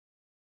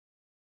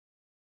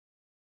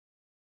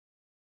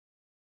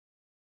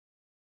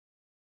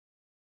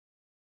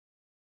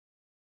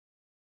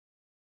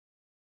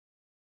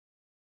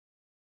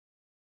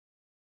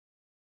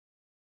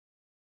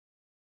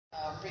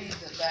read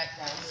the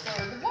background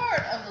story. The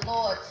word of the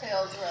Lord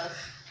tells us,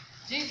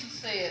 Jesus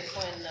said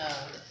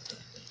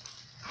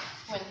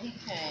when he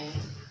came,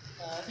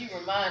 he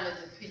reminded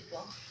the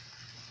people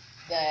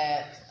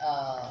that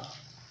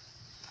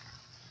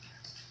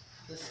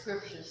the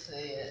scripture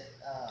said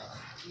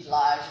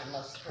Elijah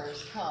must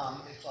first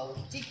come before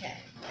he came.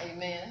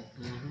 Amen?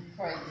 Mm-hmm.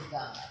 Praise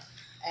God.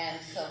 And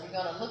so we're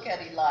going to look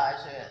at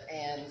Elijah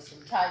and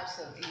some types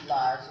of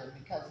Elijah,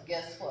 because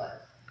guess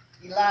what?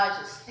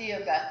 Elijah still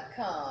got to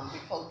come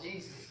before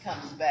Jesus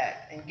comes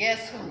back. And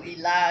guess who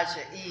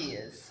Elijah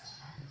is?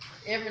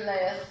 Every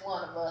last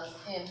one of us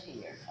in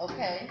here,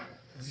 okay?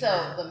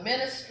 So the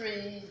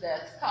ministry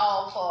that's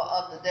called for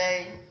of the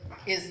day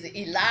is the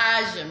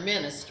Elijah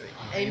ministry.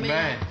 Amen?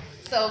 Amen.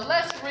 So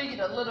let's read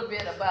a little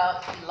bit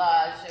about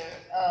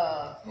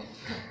Elijah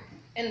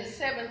in the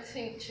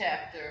 17th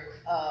chapter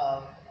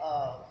of,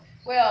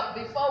 well,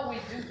 before we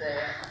do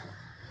that,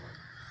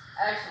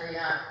 actually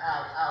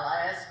I'll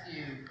ask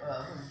you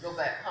when we go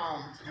back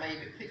home to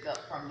maybe pick up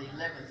from the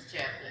 11th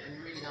chapter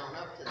and read on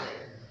up to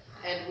there,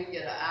 and we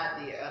get an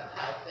idea of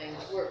how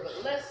things work.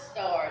 But let's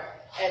start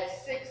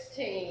at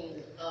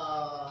 16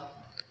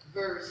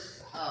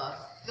 verse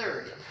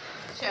 30,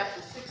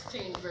 chapter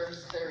 16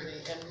 verse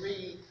 30, and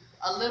read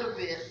a little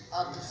bit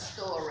of the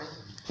story.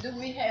 Do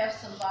we have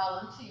some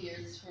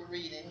volunteers for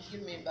reading?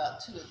 Give me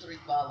about 2 or 3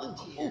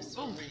 volunteers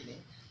for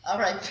reading. All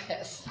right,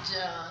 Pastor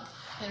John.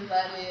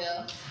 Anybody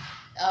else?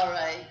 All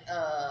right,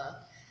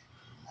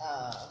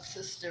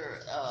 Sister,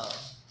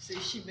 see,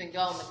 she's been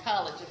gone to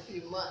college a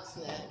few months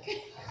now.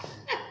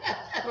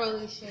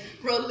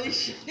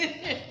 Rolisha.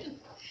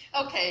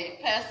 Okay,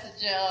 Pastor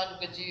John,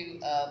 would you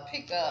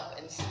pick up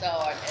and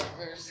start at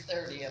verse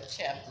 30 of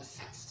chapter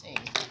 16?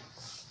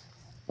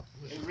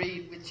 And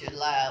read with your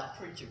loud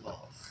preacher voice.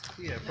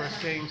 Yeah, 1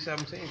 Kings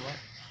 17, right?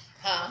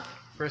 Huh?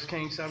 1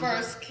 Kings 17?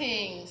 1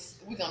 Kings,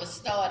 we're going to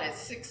start at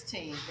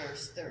 16,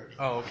 verse 30.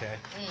 Oh, okay.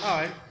 All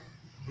right.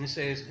 It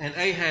says, and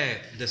Ahab,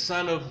 the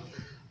son of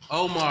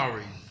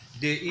Omari,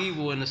 did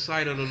evil in the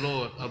sight of the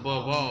Lord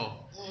above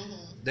all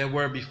that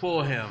were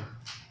before him.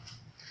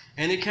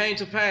 And it came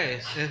to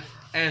pass,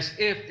 as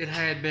if it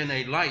had been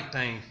a light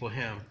thing for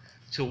him,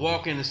 to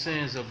walk in the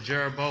sins of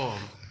Jeroboam,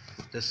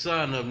 the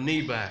son of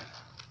Nebat,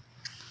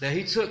 that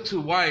he took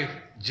to wife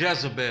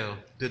Jezebel,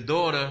 the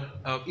daughter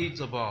of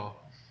Ethabal,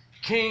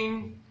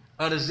 king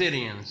of the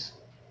Zidonians,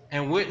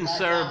 and went and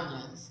served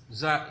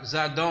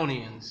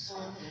Zidonians,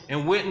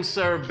 and went and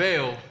served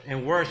Baal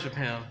and worshiped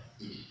him.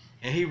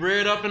 And he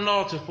reared up an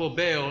altar for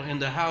Baal in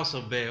the house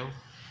of Baal,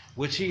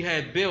 which he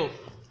had built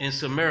in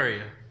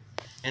Samaria.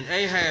 And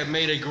Ahab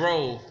made a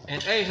grove,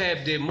 and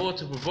Ahab did more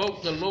to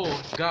provoke the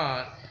Lord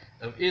God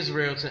of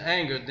Israel to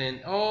anger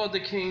than all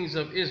the kings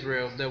of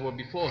Israel that were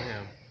before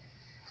him.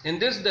 In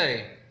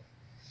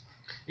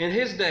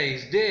his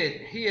days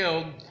did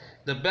Hiel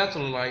the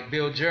Bethelite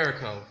build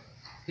Jericho.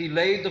 He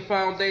laid the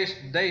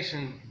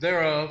foundation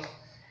thereof,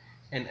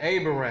 and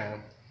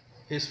Abiram,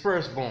 his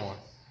firstborn,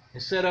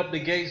 and set up the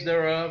gates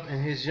thereof,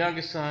 and his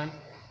youngest son,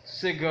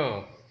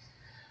 Segub,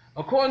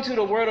 according to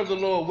the word of the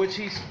Lord which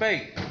he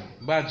spake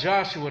by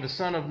Joshua the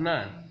son of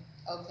Nun.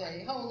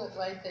 Okay, hold it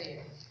right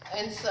there.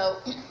 And so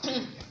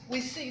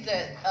we see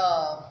that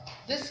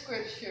this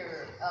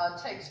scripture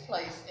takes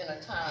place in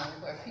a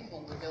time where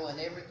people were doing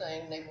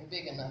everything they were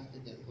big enough to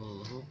do.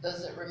 Mm-hmm.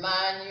 Does it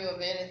remind you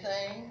of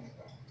anything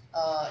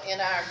in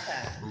our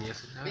time?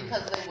 Yes, it does.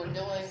 Because they were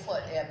doing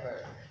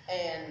whatever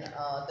and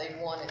they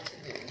wanted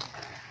to do.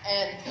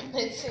 And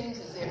it seems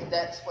as if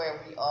that's where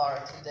we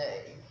are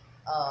today.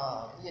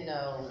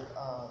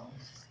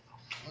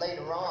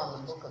 Later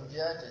on, the book of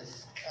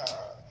Judges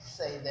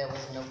say there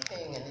was no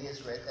king in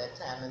Israel at that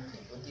time, and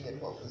people did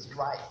what was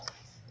right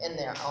in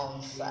their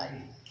own sight.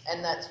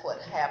 And that's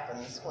what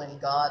happens when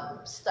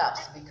God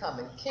stops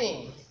becoming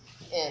king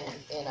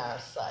in our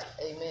sight.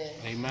 Amen.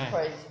 Amen.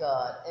 Praise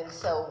God. And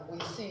so we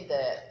see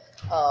that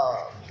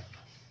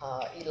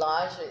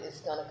Elijah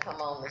is going to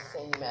come on the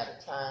scene at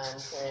a time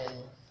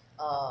when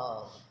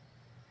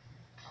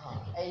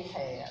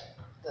Ahab,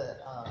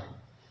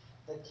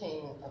 the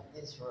king of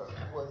Israel,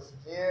 was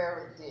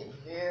did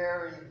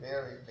very,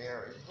 very,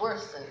 very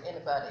worse than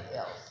anybody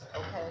else,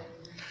 okay?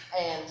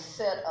 And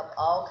set up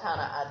all kind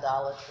of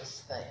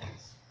idolatrous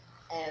things.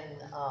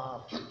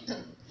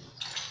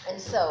 And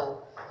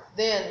so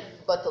then,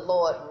 but the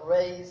Lord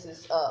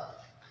raises up,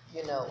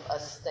 a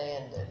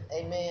standard.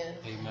 Amen?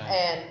 Amen.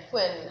 And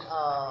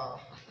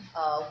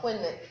when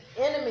the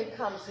enemy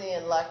comes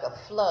in like a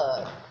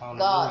flood, hallelujah,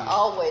 God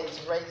always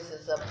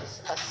raises up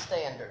a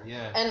standard.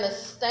 Yeah. And the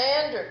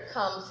standard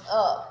comes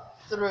up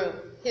through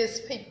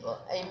his people.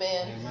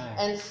 Amen. Amen.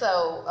 And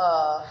so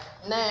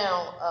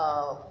now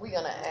we're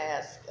going to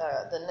ask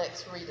the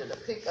next reader to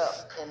pick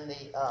up in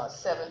the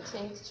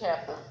 17th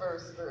chapter,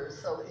 first verse.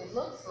 So it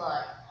looks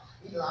like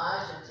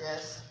Elijah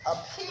just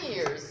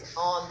appears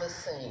on the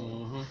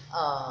scene.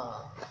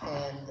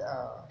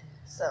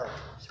 So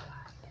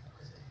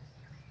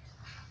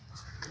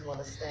you want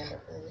to stand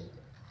up and read?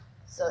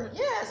 So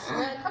yes,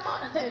 man, come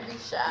on, don't be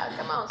shy.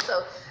 Come on.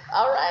 So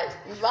All right,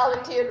 you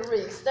volunteered to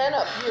read. Stand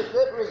up. You're a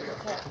good reader.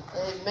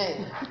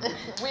 Amen.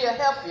 We'll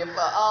help you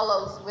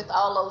for with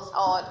all those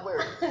hard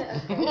words.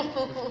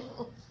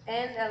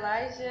 And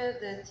Elijah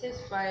the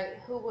Tishbite,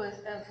 who was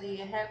of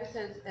the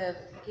inhabitants of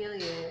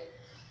Gilead,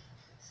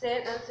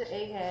 said unto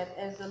Ahab,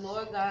 as the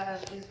Lord God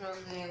of Israel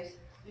lives,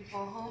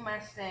 before whom I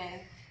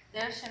stand,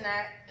 there shall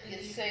not be.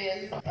 It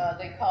says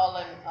they call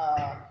him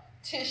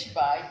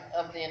Tishbite,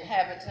 of the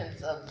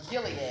inhabitants of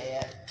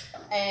Gilead,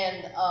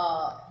 and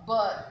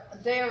but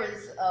there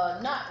is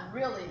not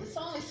really. It's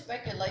only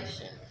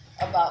speculation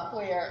about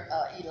where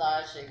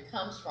Elijah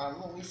comes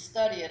from. When we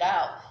study it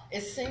out,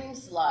 it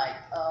seems like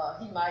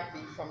he might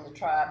be from the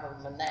tribe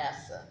of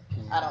Manasseh.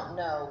 I don't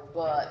know,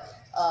 but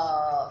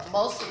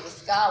most of the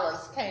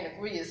scholars can't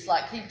agree. It's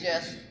like he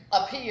just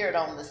appeared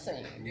on the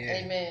scene. Yeah.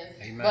 Amen.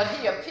 Amen. But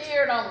he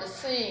appeared on the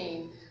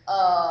scene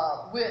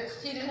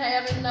he didn't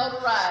have any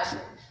notoriety,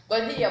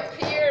 but he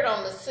appeared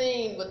on the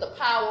scene with a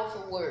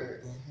powerful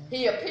word.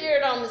 He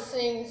appeared on the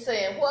scene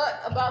saying,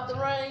 what about the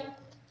rain?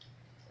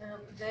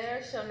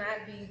 There shall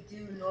not be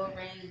dew nor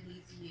rain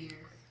these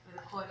years,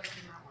 but according to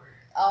my word.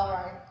 All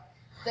right.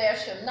 There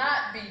shall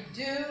not be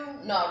dew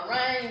nor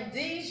rain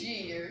these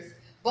years,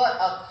 but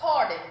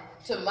according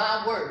to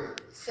my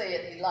word,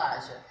 said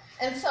Elijah.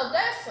 And so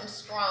there's some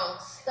strong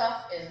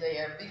stuff in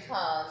there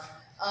because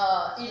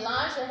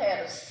Elijah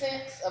had a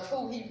sense of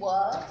who he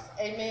was.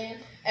 Amen.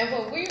 And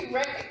when we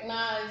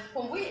recognize,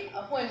 when we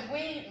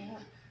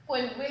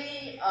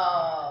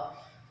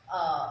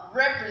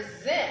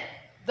represent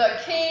the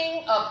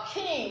King of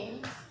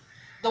Kings,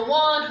 the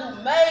one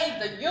who made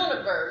the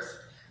universe,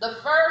 the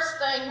first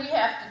thing we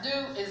have to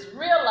do is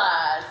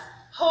realize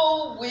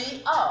who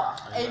we are.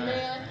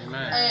 Amen.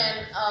 Amen.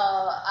 And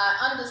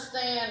I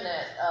understand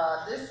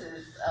that this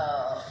is,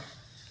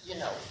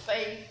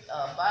 faith.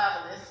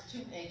 Bible is to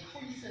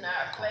increase in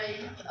our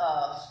faith,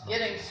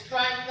 getting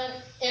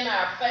strengthened in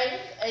our faith.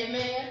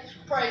 Amen.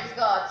 Praise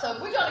God. So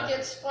if we're going to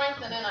get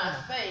strengthened in our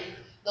faith,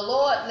 the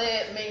Lord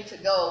led me to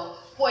go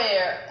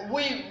where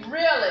we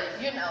really,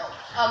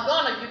 are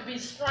going to be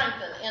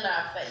strengthened in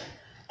our faith.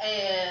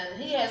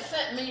 And he has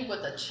sent me with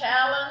a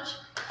challenge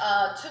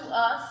to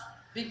us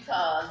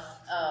because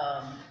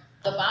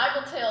the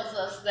Bible tells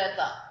us that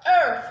the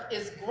earth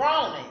is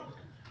groaning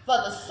for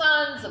the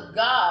sons of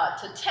God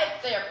to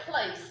take their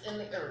place in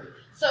the earth.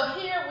 So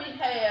here we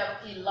have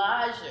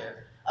Elijah,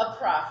 a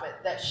prophet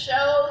that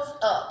shows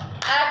up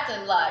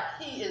acting like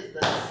he is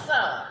the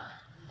son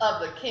of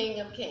the King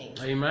of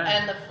Kings. Amen.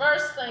 And the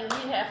first thing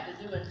we have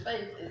to do in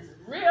faith is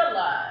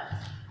realize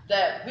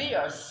that we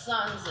are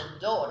sons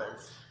and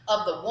daughters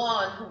of the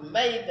one who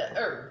made the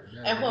earth.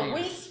 Yeah, and when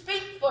we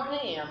speak for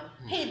him,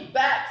 he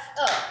backs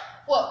up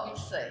what we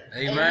say.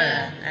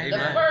 Amen. Amen.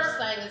 The first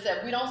thing is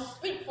that we don't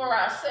speak for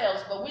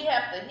ourselves, but we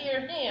have to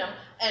hear him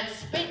and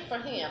speak for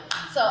him.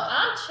 So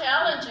I'm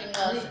challenging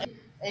us,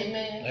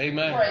 amen,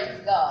 amen,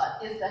 praise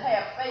God, is to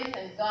have faith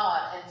in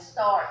God and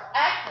start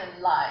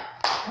acting like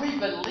we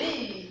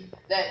believe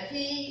that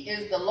he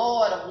is the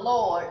Lord of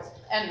Lords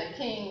and the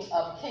King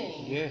of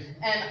Kings. Yeah.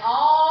 And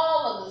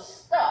all of the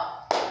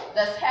stuff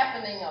that's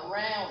happening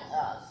around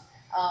us,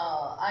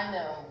 I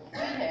know we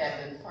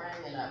have been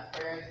praying in our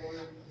prayer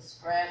group,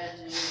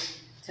 strategy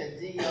to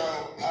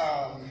deal,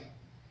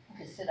 you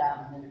can sit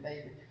down a minute,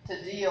 baby,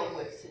 to deal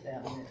with, sit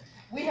down a minute.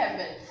 We have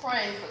been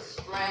praying for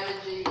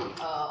strategy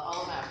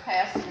on our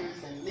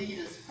pastors and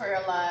leaders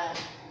prayer line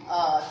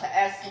to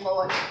ask the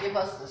Lord to give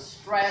us the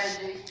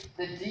strategy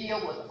to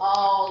deal with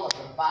all of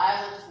the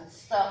violence and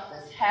stuff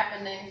that's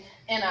happening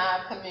in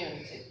our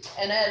community.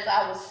 And as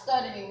I was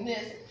studying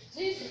this,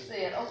 Jesus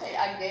said, okay,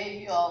 I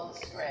gave you all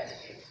the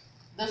strategy.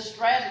 The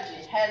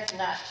strategy has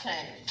not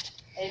changed.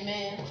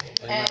 Amen.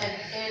 Amen. And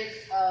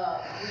it's,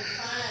 we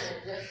find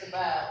it just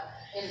about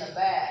in the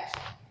back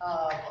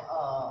of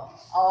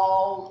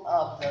all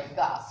of the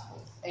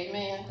Gospels.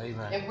 Amen.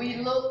 Amen. If we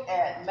look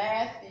at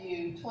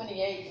Matthew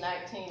 28,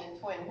 19, and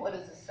 20, what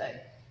does it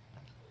say?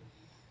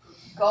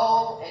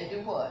 Go and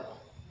do what?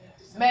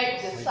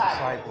 Make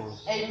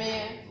disciples.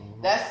 Amen.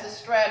 Mm-hmm. That's the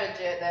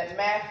strategy that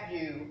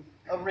Matthew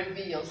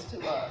reveals to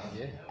us.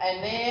 Yeah.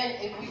 And then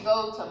if we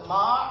go to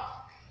Mark,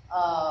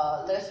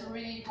 let's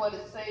read what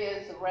it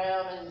says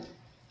around in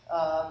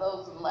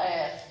those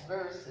last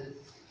verses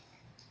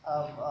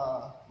of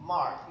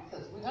Mark,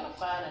 because we're going to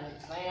find an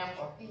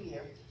example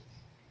here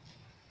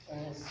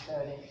in this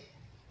study.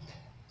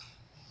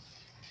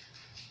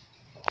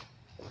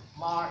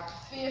 Mark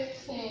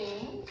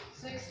 15,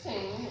 16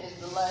 is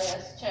the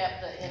last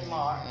chapter in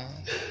Mark.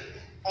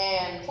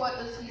 And what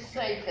does he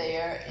say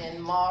there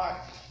in Mark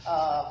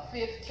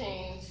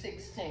 15,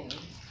 16? To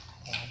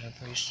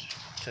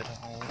the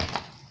whole.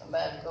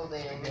 Somebody go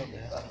there and read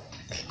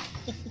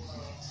it.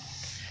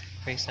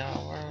 Preach the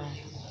whole world.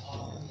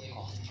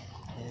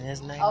 In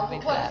his name, what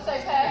does it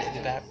say,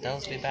 Pastor?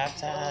 Those be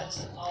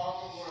baptized.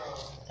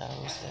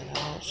 Those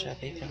that shall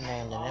be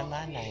commanded in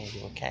my name,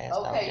 you will cast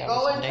out devils. Okay,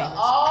 go into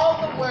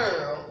all the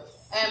world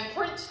and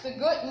preach the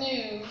good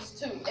news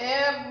to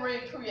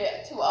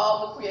to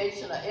all the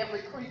creation of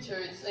every creature.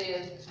 It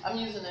says, I'm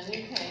using the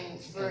New King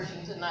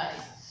Version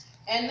tonight.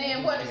 And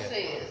then what it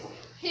says,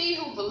 he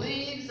who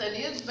believes and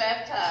is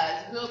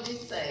baptized will be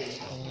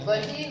saved,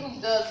 but he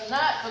who does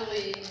not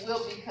believe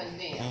will be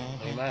condemned.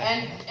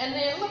 Amen. And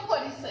then look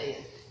what he says.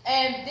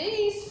 And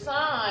these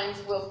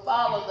signs will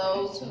follow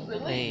those who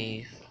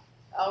believe.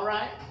 All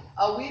right?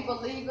 Are we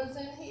believers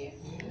in here?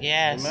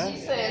 Yes. Amen. He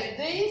says,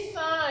 these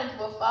signs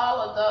will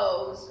follow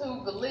those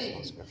who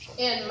believe.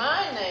 In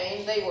my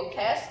name, they will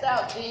cast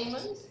out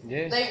demons.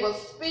 Yes. They will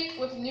speak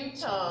with new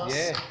tongues.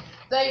 Yeah.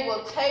 They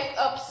will take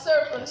up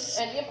serpents,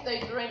 and if they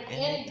drink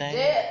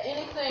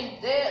anything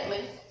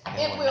deadly,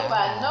 it will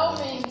by no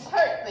means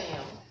hurt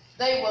them.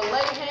 They will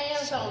lay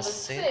hands on the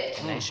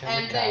sick,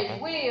 and they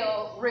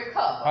will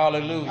recover.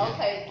 Hallelujah.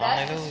 Okay,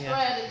 that's the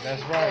strategy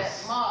That's right.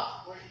 that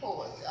Mark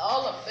reports.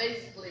 All are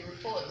basically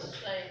reporting the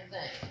same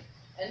thing.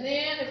 And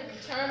then if we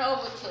turn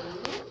over to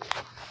Luke.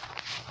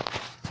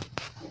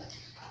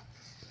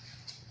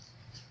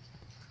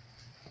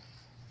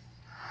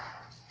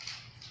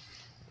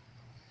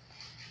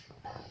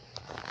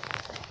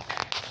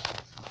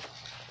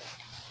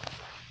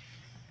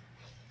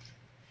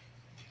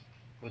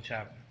 What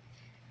chapter?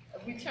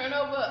 If we turn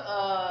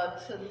over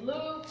to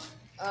Luke,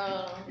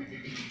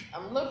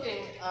 I'm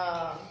looking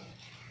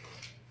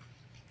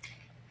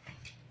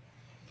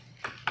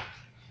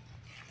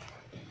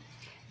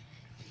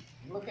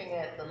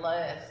at the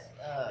last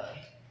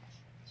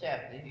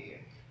chapter here.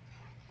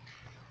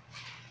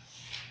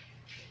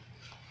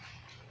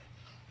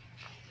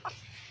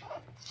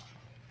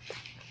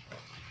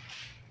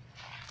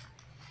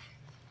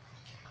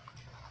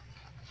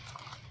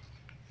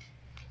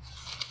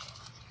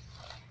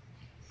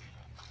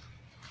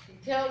 He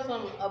tells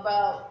them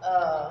about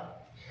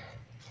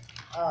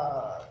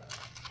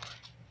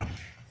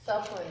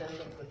suffering and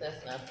Luke, but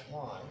that's not the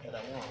one that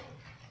I want.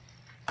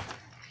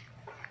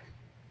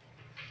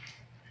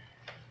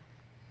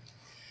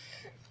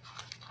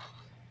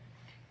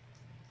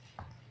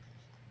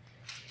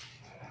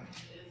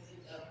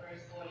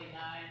 Verse 49, I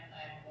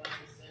am going to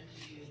send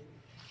to you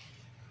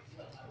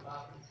what my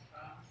prophets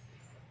promised.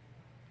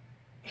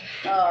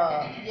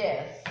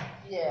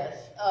 Yes.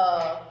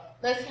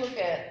 Let's look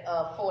at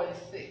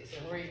 46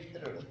 and read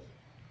through.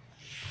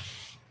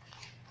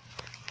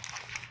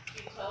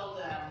 He told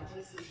them,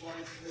 this is what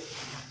is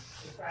written,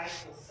 the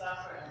Christ will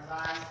suffer and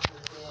rise from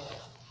the dead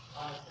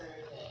on the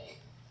third day.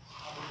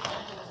 And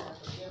repentance and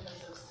forgiveness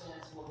of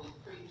sins will be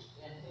preached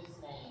in his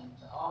name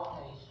to all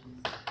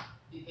nations,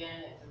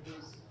 beginning at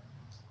Jerusalem.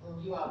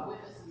 You are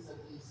witnesses of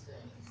these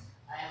things.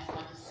 I am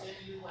going to send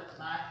you what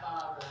my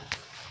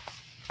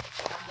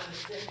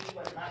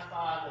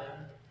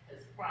Father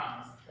has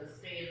promised, but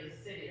stay in the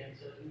city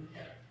until you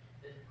have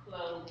been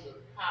clothed with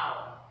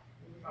power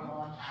from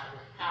on high,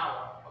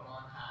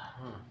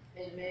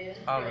 Amen.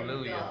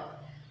 Hallelujah.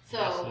 So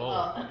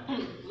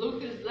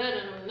Luke is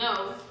letting them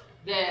know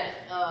that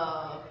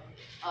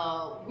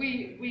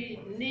we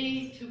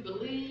need to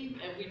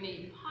believe and we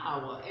need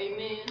power.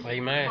 Amen.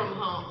 Amen. From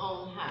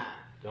on high.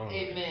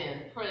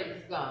 Amen.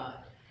 Praise God.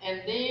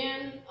 And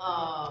then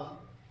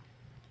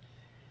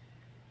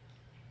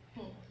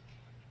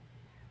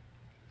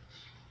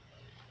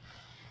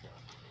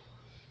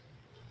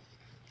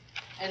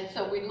and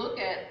so we look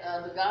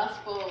at the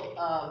Gospel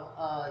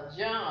of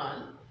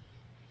John,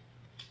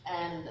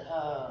 and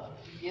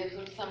he gives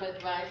them some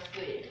advice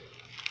there.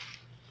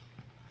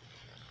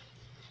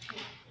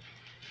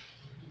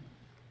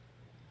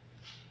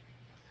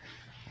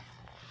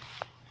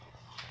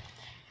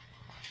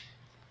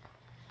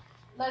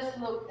 Let's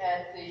look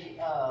at the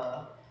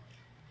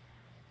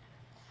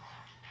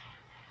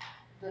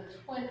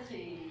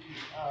 20.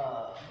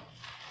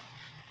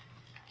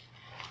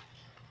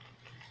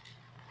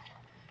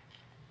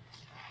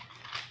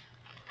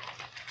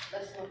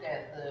 Let's look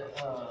at the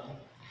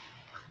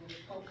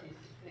 26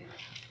 years.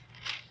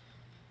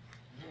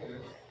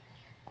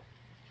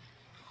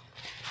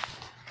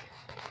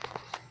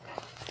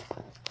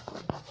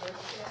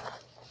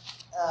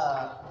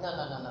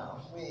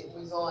 No.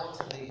 We're going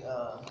to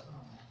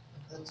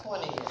the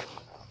 20th.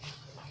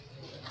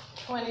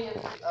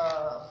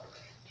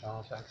 John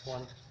chapter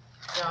 20.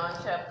 John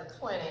chapter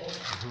 20,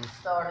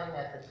 starting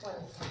at the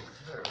 26th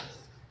verse.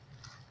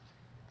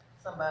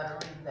 Somebody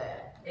read that.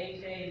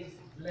 8 days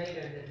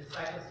later, the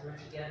disciples were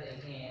together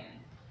again,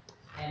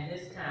 and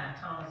this time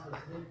Thomas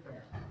was with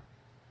them.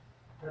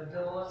 The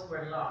doors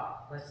were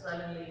locked, but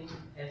suddenly,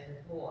 as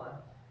before,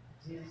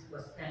 Jesus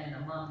was standing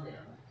among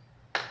them.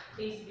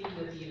 Peace be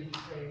with you, he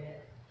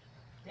said.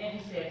 Then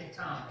he said to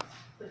Thomas,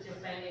 put your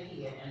finger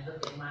here and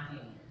look at my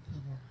hand.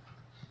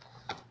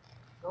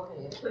 Go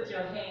ahead. Put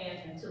your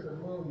hand into the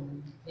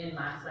wound in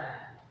my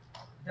side.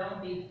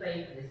 Don't be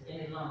faithless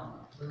any longer,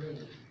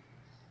 believe.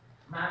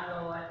 My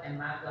Lord and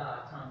my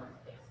God, Thomas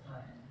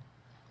exclaimed.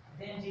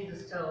 Then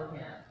Jesus told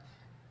him,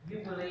 you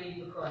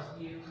believe because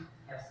you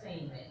have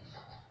seen me.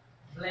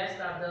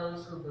 Blessed are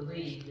those who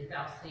believe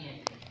without seeing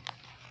me.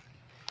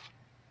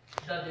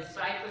 The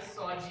disciples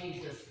saw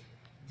Jesus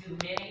do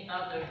many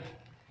other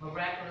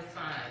miraculous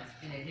signs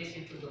in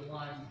addition to the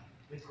one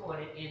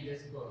recorded in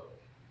this book.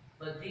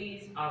 But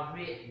these are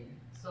written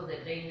so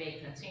that they may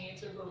continue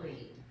to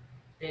believe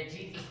that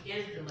Jesus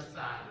is the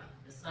Messiah,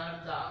 the Son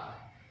of God,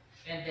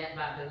 and that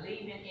by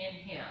believing in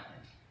him,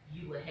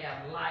 you will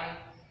have life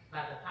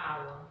by the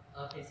power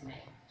of his name.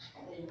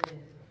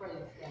 Amen. Praise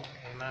God.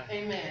 Amen.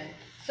 Amen.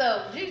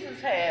 So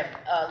Jesus had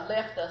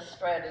left us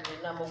strategy.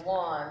 Number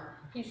one,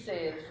 he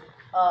says,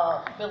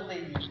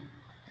 believe.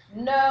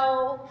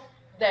 Know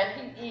that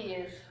he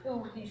is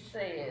who he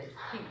says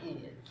he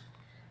is.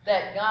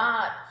 That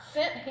God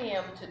sent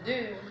him to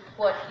do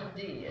what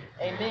he did.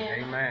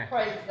 Amen. Amen.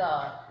 Praise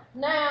God.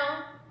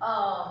 Now,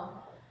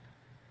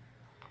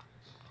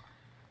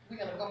 we're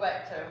going to go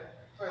back to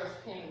 1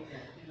 Kings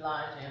and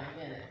Elijah in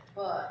a minute.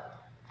 But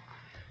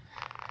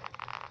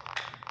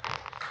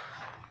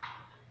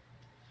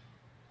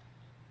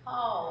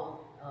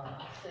Paul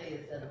says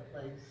in a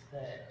place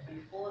that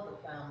before the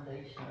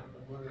foundation of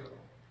the world,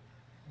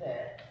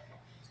 that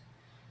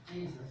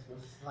Jesus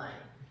was slain.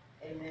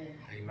 Amen.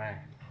 Amen.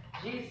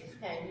 Jesus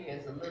came here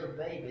as a little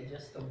baby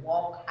just to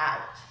walk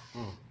out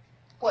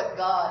what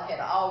God had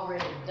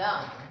already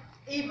done,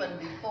 even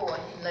before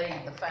he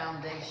laid the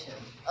foundation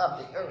of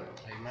the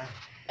earth. Amen.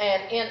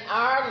 And in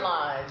our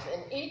lives,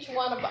 in each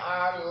one of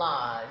our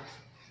lives,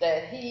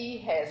 that he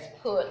has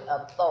put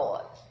a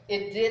thought.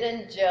 It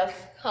didn't just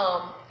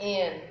come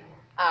in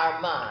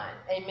our mind.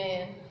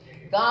 Amen.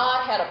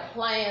 God had a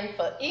plan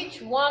for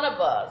each one of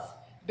us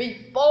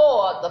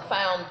before the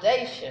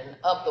foundation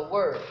of the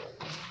world.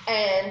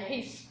 And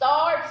he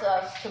starts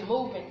us to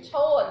moving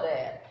toward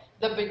that.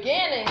 The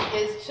beginning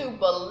is to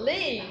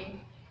believe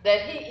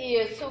that he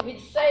is who he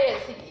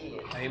says he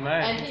is.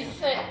 Amen. And he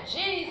sent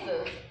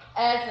Jesus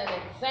as an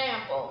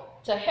example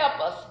to help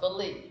us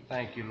believe.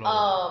 Thank you,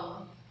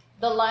 Lord.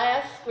 The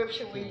last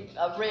scripture we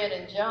read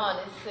in John,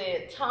 it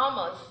said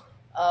Thomas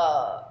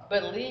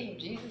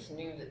believed. Jesus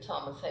knew that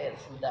Thomas had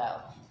some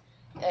doubts.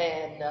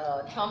 And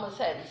Thomas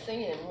hadn't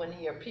seen him when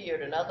he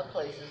appeared in other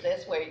places.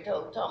 That's where he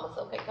told Thomas,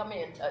 okay, come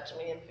here and touch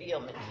me and feel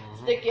me.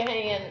 Stick your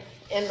hand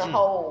in the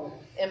hole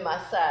in my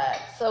side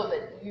so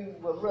that you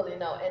will really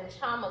know. And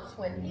Thomas,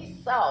 when he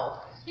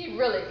saw, he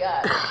really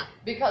got it.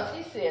 Because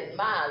he said,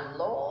 my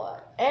Lord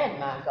and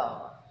my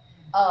God.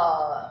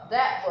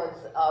 That was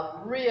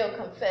a real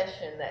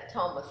confession that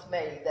Thomas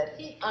made, that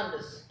he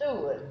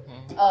understood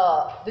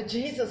that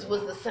Jesus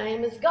was the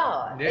same as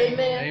God. Yeah,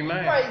 amen.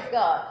 Amen. Praise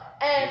God.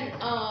 And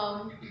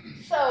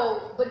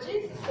but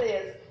Jesus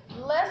says,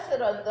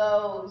 blessed are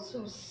those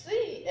who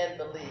see and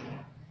believe.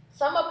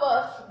 Some of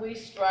us, we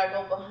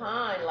struggle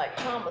behind like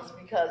Thomas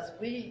because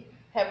we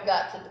have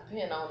got to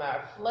depend on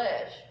our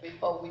flesh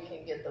before we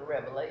can get the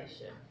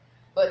revelation.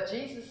 But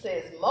Jesus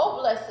says, more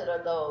blessed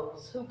are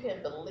those who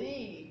can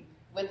believe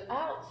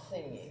without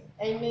seeing.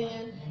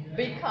 Amen.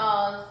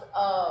 Because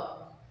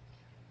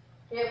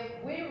if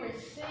we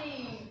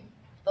receive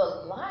the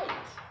light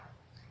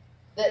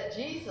that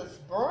Jesus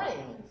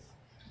brings,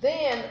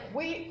 then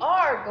we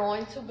are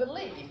going to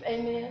believe.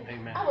 Amen.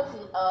 Amen. I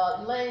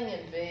was laying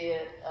in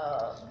bed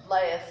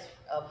last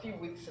few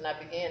weeks, and I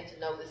began to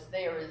notice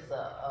there is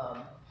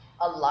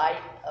a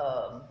light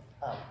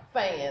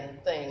fan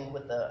thing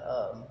with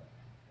a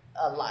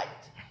light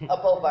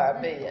above our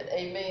bed.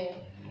 Amen.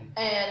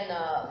 And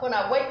when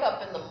I wake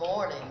up in the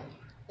morning,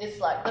 it's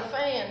like the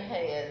fan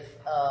has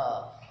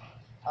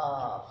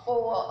 4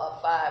 or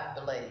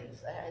 5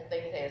 blades. I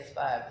think it has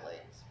 5 blades.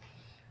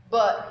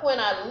 But when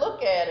I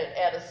look at it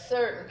at a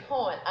certain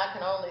point, I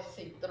can only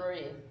see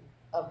 3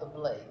 of the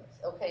blades.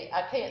 Okay,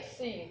 I can't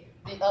see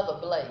the other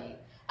blade.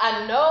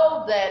 I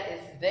know that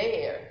it's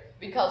there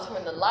because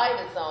when the light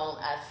is on,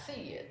 I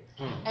see it.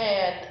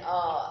 And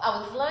I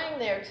was laying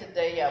there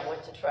today. I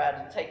went to try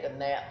to take a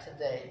nap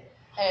today.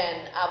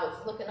 And I was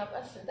looking up,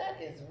 I said,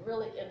 that is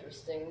really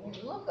interesting.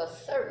 You look a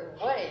certain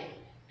way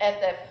at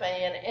that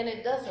fan, and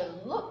it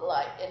doesn't look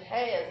like it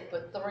has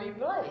but 3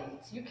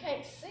 blades. You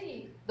can't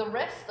see the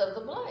rest of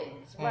the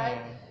blades,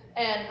 right?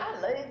 And I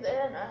lay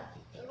there, and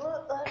I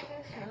looked like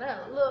this, and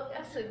I looked.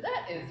 I said,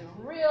 that is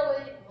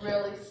really,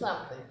 really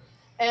something.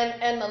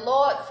 And the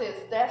Lord says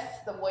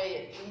that's the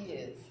way it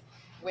is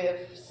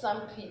with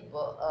some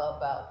people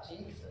about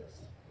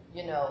Jesus.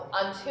 You know,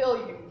 until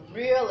you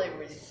really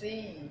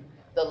receive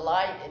the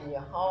light in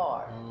your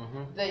heart,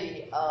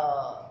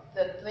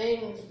 the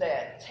things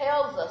that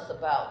tells us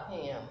about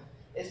him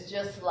is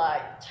just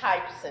like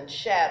types and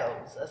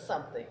shadows or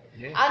something.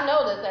 Yeah. I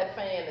know that that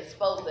fan is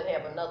supposed to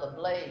have another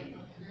blade,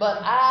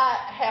 but I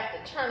have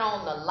to turn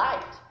on the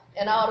light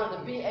in order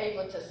to be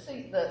able to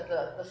see.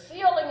 The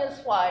ceiling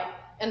is white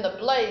and the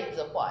blades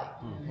are white.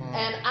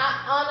 And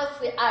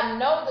I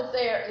know that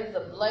there is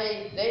a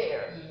blade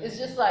there. It's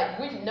just like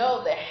we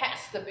know there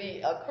has to be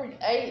a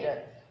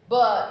creator.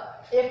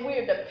 But if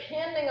we're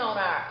depending on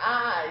our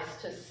eyes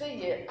to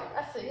see it,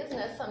 I say, isn't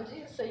that something?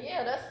 Jesus said,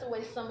 yeah, that's the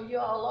way some of you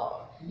all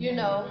are. You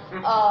know,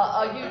 you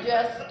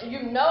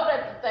know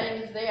that the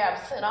thing's there.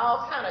 I've seen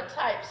all kind of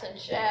types and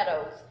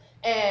shadows,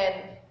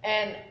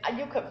 and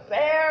you could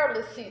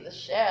barely see the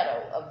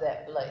shadow of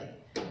that blade.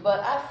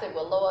 But I said,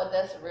 well, Lord,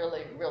 that's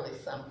really, really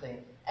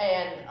something.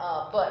 And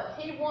but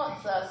he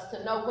wants us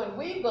to know when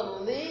we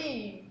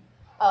believe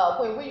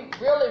when we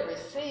really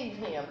receive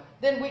him,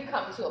 then we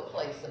come to a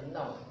place of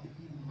knowing.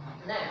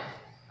 Now,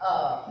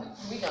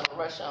 we're going to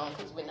rush on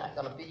because we're not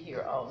going to be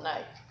here all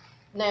night.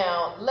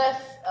 Now,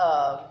 let's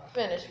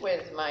finish.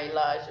 Where's my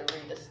Elijah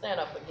reader? Stand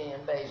up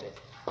again, baby.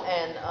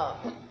 And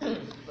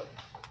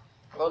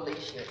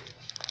release you.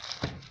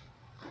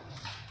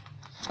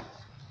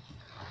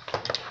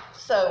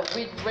 So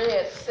we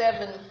read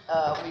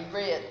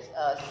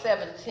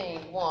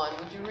 17:1.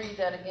 Would you read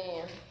that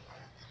again?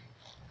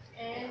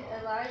 And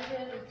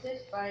Elijah the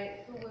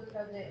Tishbite, who was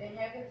of the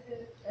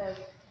inhabitants of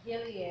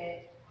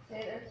Gilead,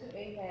 said unto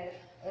Ahab,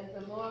 as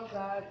the Lord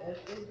God of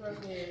Israel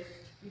lives,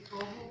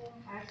 before whom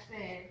I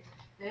stand,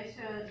 there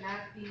shall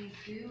not be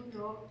dew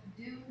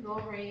nor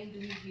rain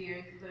these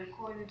years, but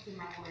according to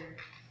my word.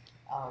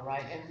 All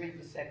right, and read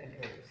the second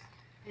verse.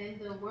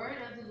 And the word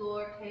of the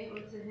Lord came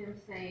unto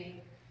him,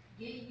 saying,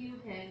 Get you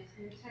hence,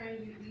 and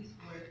turn you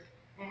eastward,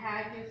 and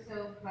hide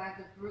yourself by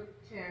the brook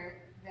Cherith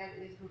that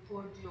is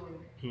before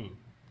Jordan.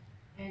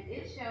 And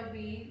it shall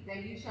be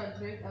that you shall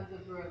drink of the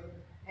brook,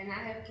 and I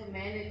have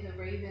commanded the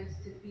ravens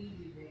to feed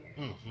you there.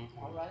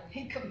 All right,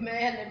 he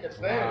commanded the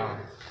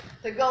birds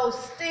to go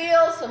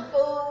steal some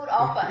food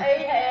off of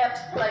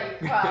Ahab's plate,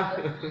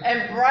 probably,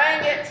 and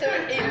bring it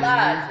to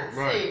Elijah.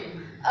 Right. See,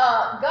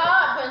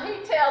 God, when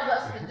he tells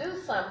us to do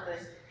something,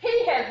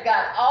 he has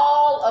got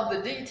all of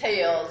the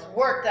details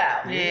worked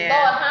out. Yeah.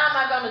 Lord, how am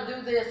I going to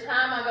do this?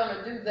 How am I going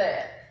to do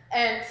that?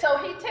 And so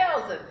he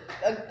tells him,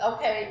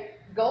 okay,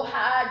 go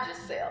hide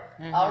yourself,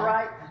 all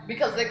right?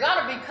 Because they're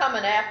going to be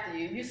coming after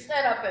you. You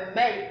stand up and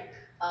make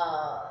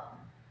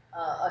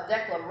a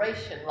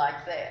declaration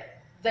like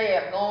that. They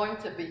are going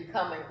to be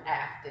coming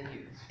after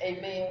you.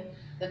 Amen.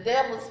 The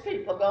devil's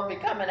people are going to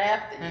be coming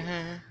after you.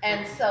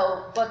 And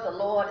so, but the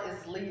Lord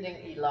is leading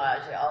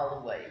Elijah all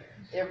the way.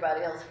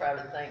 Everybody else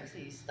probably thinks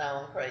he's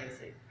stone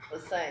crazy for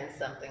saying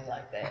something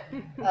like that.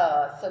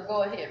 So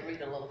go ahead,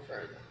 read a little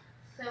further.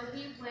 So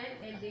he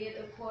went and did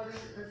according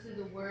unto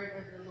the word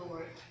of the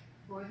Lord.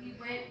 For he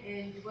went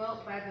and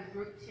dwelt by the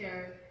brook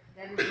Cherith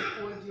that is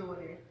before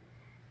Jordan.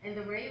 And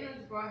the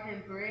ravens brought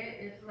him bread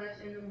and flesh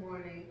in the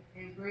morning,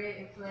 and bread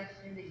and flesh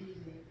in the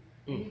evening.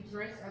 And he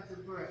drank of the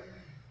brook.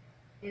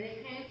 And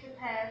it came to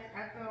pass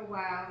after a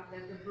while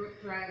that the brook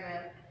dried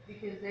up,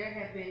 because there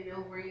had been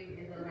no rain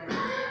in the land.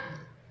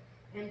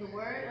 And the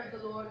word of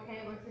the Lord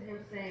came unto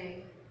him,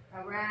 saying,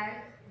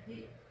 Arise,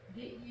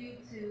 get you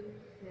to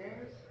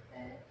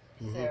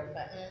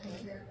Zarephath,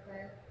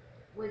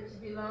 which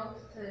belongs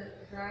to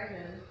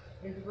Zidon,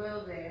 and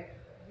dwell there.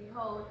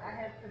 Behold, I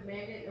have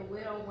commanded a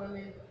widow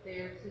woman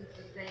there to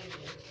sustain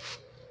you.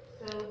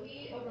 So he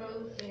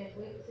arose and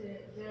went to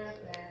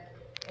Zarephath,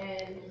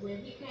 and when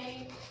he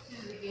came to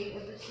the gate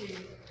of the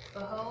city,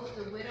 behold,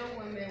 the widow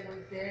woman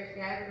was there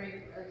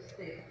gathering of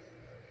sticks.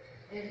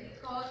 And he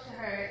called to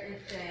her and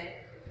said,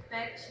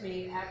 Fetch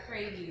me, I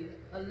pray you,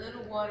 a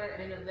little water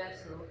in a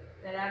vessel,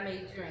 that I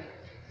may drink.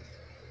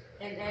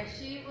 And as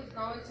she was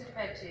going to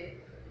fetch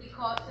it, he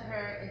called to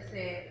her and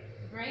said,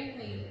 Bring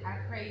me, I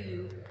pray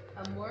you,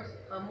 a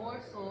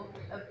morsel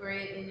of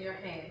bread in your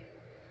hand.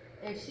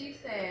 And she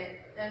said,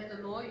 As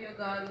the Lord your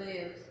God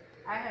lives,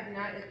 I have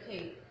not a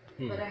cake,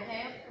 but a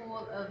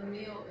handful of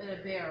meal in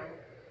a barrel,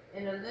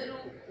 and a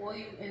little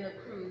oil in a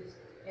cruse.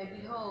 And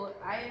behold,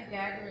 I am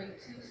gathering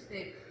 2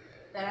 sticks,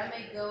 that I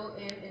may go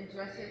in and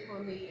dress it for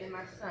me and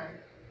my son,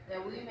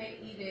 that we may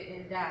eat it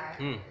and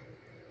die.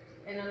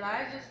 And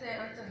Elijah said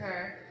unto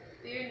her,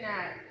 Fear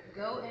not,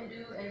 go and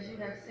do as you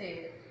have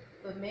said,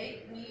 but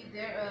make me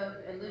thereof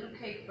a little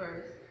cake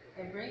first,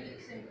 and bring it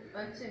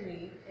unto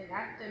me, and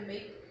after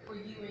make for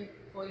you and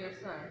for your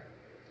son.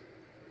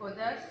 For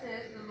thus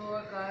says the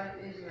Lord God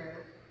of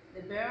Israel,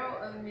 The barrel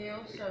of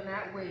meal shall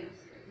not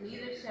waste,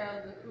 neither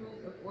shall the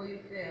cruse of oil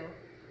fail,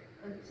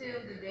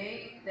 until the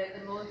day that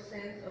the Lord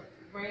sends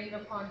rain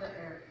upon the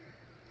earth.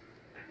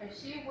 And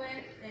she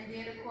went and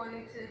did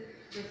according to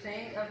the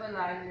saying of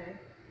Elijah,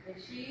 and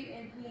she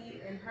and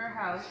he and her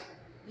house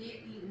did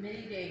eat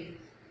many days.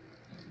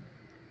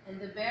 And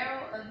the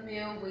barrel of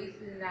meal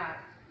wasted not,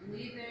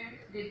 neither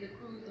did the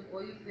cruse of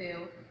oil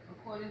fail,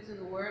 according to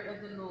the word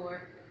of the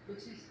Lord,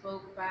 which he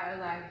spoke by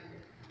Elijah.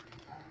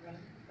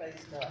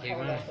 Praise God. Amen.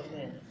 Hold up a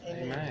minute.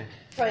 Amen.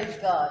 Praise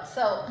God.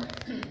 So,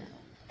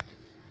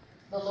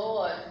 the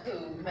Lord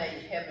who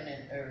made heaven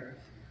and earth,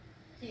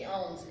 he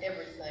owns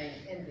everything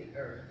in the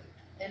earth.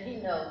 And he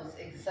knows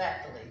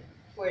exactly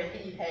where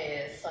he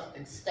has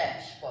something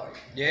stashed for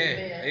you.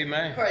 Yeah.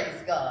 Amen.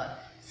 Praise God.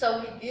 So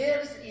he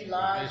gives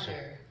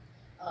Elijah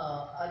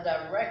a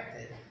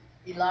directive.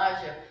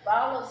 Elijah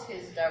follows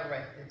his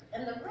directive,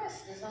 and the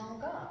rest is on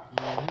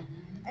God.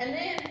 And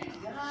then he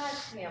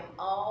guides him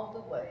all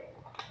the way,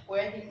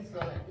 where he's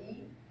going to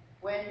eat,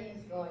 where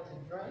he's going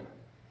to drink,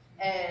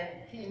 and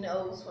he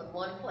knows when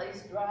one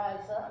place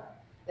dries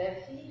up,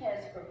 that he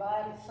has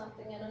provided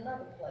something in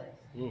another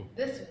place.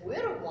 This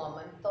widow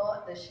woman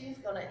thought that she's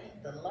going to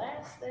eat the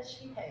last that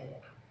she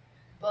had,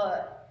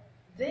 but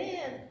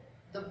then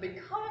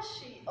because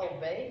she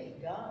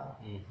obeyed God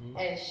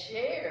and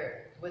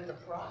shared with the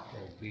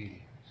prophet,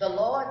 The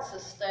Lord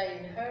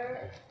sustained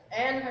her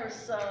and her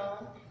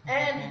son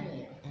and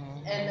him,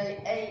 and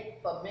they ate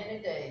for many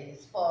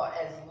days, for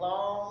as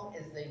long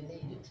as they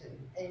needed to.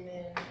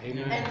 Amen.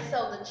 Amen. And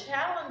so the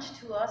challenge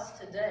to us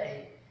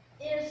today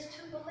is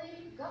to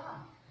believe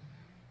God.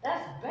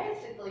 That's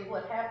basically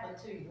what happened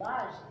to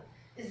Elijah,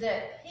 is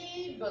that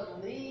he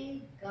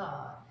believed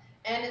God.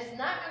 And it's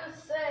not going to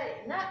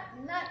say,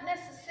 not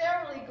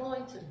necessarily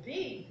going to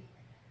be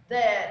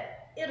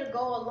that it'll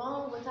go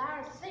along with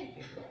our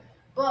thinking.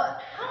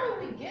 But how do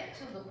we get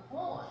to the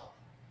point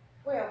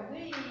where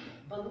we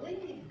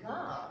believe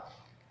God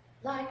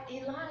like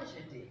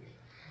Elijah did?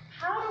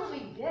 How do we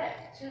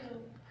get to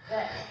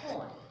that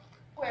point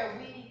where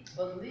we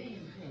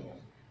believe him?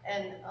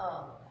 And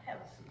have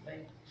a seat,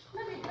 baby.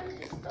 Let me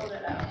just throw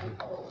that out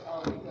before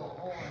we go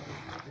on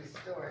with this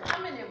story. How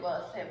many of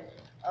us have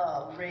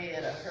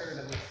read or heard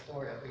of the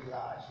story of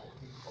Elijah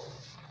before?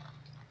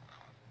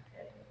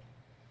 Okay.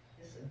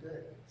 It's a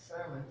good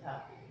sermon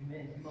topic.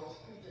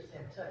 Most preachers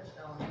have touched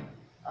on it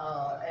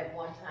at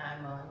one time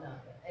or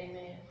another.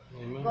 Amen.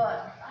 Amen.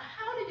 But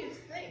how do you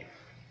think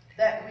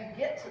that we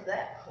get to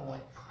that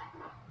point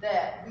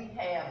that we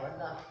have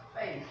enough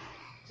faith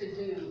to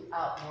do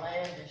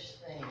outlandish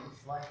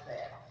things like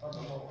that for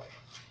the Lord?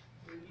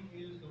 When you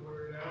use the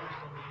word I was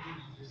going to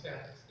use, you just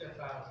have to step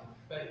out in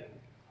faith.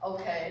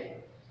 Okay.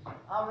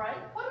 All right.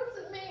 What does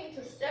it mean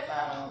to step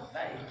out on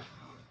faith?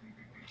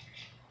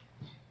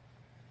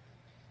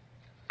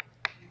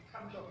 You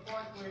come to a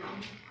point where you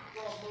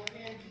draw both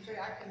hands and say,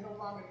 I can no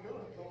longer do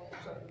it, Lord,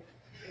 so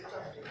it's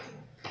up to you.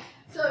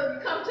 So you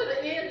come to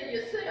the end of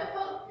yourself,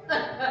 huh?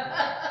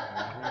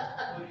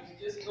 Well, you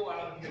just go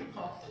out of your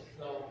comfort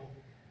zone,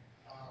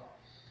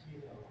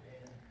 and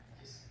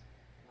just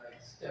like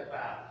step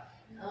out.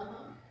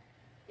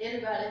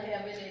 Anybody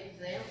have any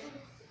examples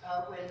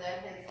where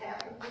that has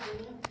happened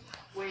to them?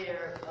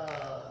 Where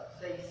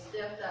they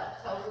stepped out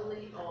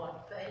totally on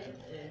faith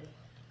and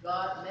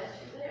God met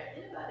you there?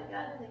 Anybody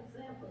got an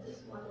example?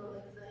 Just one little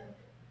example.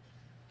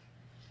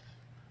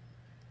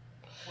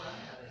 Well, I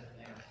have an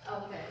example.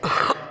 Okay. A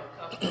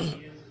couple of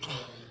years ago,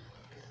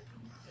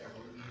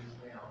 several years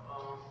now,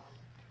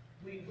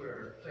 we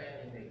were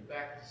planning a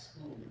back to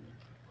school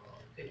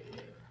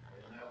picnic,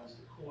 and I was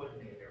the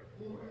coordinator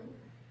for it.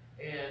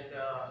 And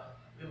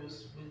it was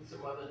with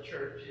some other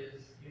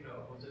churches,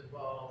 was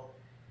involved.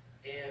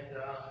 And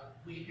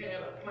we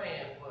had a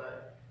plan,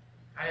 but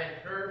I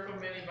hadn't heard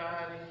from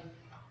anybody,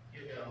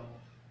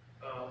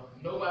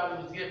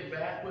 nobody was getting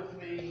back with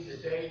me. The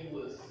day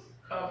was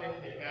coming,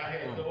 and I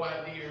had no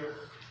idea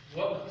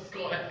what was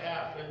going to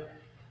happen.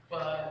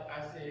 But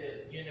I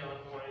said, in the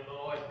morning,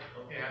 Lord,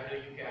 okay, I know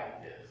you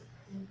got this.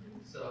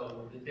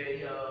 So the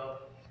day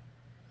of,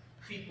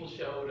 people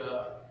showed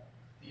up,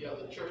 the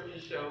other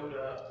churches showed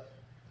up,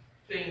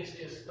 things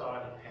just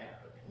started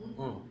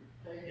happening.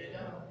 Praise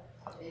God.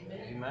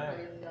 Amen. Amen.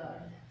 Praise God.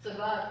 So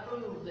God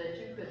proved that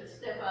you could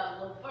step out a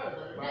little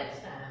further the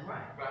next time,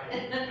 right? Right.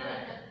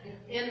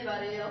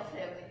 Anybody else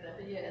have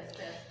anything? Yes,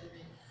 Pastor.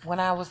 When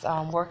I was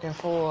working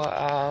for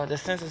the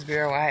Census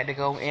Bureau, I had to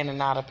go in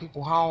and out of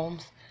people's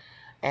homes.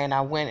 And I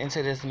went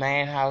into this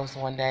man's house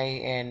one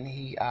day, and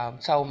he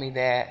told me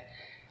that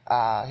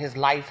his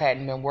lights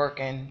hadn't been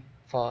working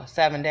for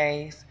 7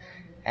 days.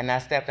 And I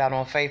stepped out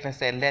on faith and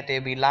said, let there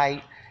be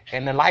light.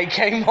 And the light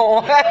came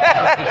on.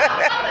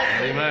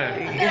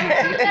 Amen.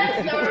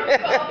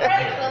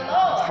 Praise the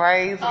Lord.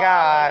 Praise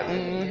God.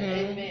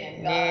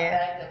 Amen. God Yeah.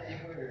 backed up your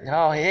word.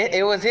 No,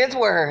 it was his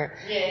word.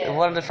 Yeah.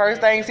 One of the first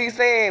things he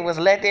said was,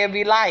 let there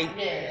be light.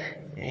 Yes.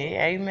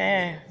 Yeah,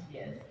 amen.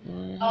 Yes.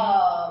 Mhm.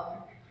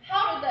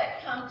 How did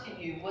that come to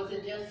you? Was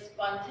it just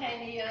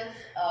spontaneous?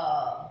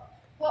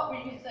 What were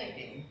you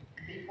thinking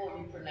before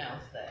you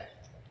pronounced that?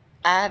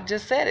 I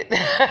just said it.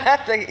 I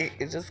think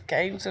it just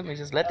came to me.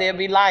 Just let there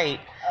be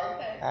light.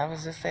 Okay. I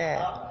was just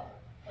saying. All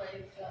right.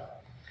 Praise God.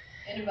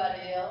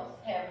 Anybody else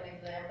have an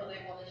example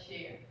they want to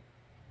share?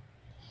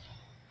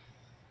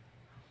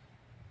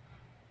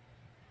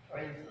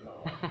 Praise the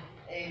Lord.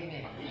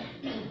 Amen.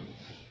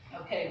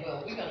 Okay,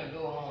 well, we're going to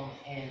go on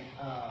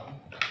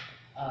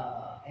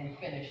and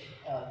finish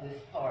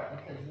this part,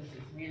 because this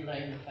is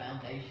relaying the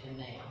foundation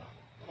now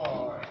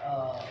for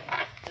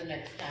the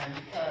next time,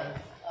 because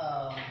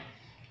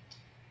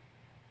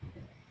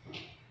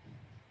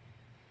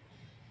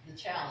the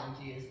challenge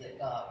is that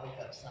God woke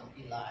up some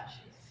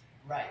Elijahs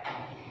right in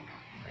here.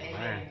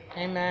 Amen.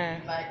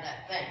 Amen. You might not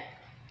think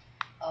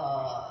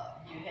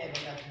you have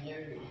enough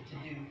nerve to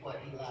do what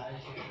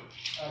Elijah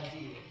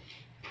did,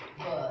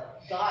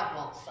 but God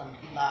wants some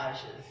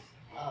Elijahs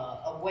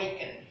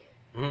awakened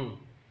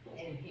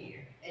in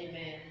here.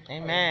 Amen.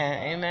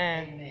 Amen.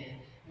 Amen. Amen.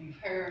 We've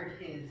heard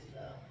his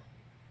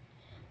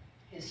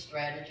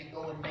strategy: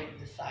 go and make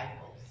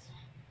disciples,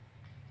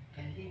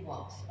 and he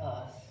wants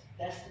us.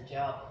 That's the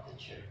job of the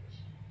church,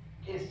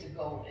 is to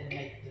go and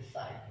make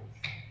disciples.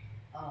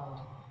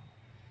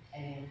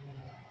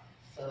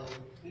 So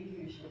we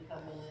usually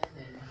come in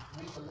and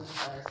we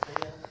believe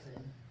ourselves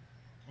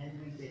and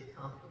we get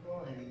comfortable,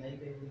 and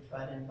maybe we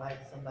try to invite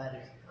somebody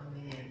to come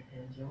in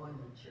and join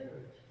the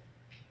church.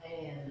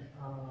 And,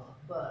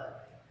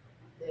 but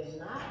there's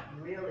not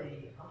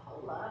really a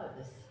whole lot of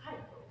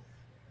disciples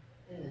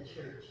in the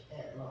church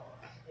at large.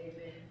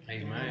 Amen.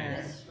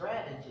 Amen. This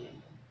strategy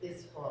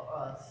is for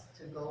us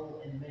to go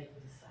and make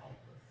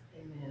disciples.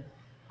 Amen.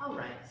 All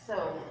right,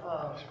 so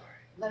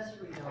let's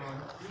read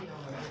on a little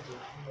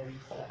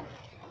bit.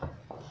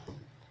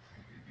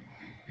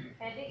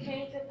 And it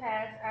came to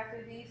pass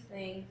after these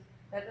things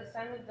that the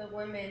son of the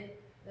woman,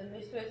 the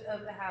mistress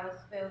of the house,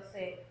 fell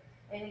sick,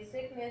 and his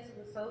sickness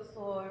was so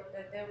sore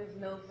that there was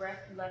no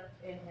breath left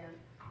in him.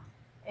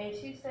 And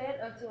she said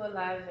unto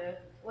Elijah,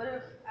 what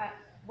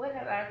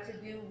have I to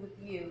do with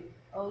you,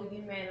 O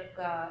you man of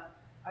God?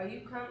 Are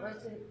you come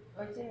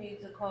unto me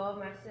to call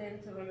my sin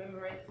to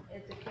remembrance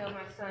and to kill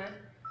my son?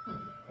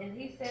 And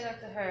he said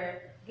unto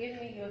her, Give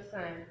me your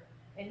son.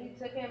 And he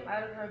took him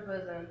out of her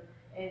bosom,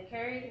 and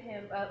carried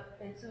him up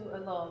into a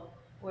loft,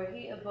 where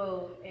he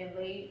abode, and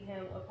laid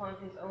him upon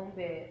his own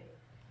bed.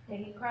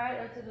 And he cried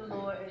unto the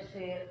Lord, and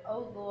said,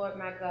 O Lord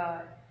my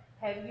God,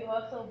 have you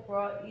also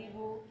brought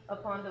evil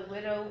upon the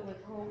widow with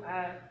whom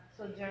I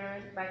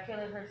sojourned by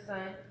killing her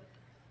son?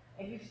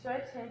 And he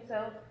stretched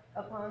himself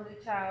upon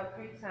the child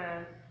 3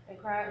 times, and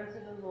cried unto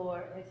the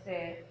Lord, and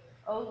said,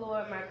 O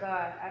Lord my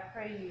God, I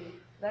pray you,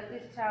 let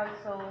this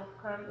child's soul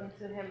come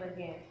into him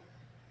again.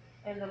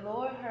 And the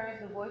Lord heard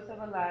the voice of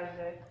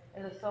Elijah,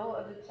 and the soul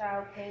of the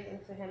child came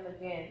into him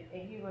again,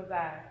 and he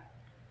revived.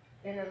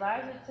 And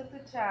Elijah took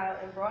the child,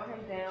 and brought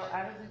him down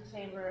out of the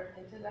chamber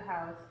into the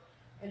house,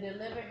 and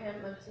delivered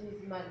him unto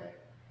his mother.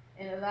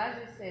 And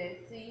Elijah said,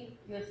 See,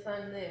 your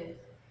son lives.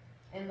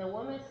 And the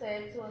woman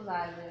said to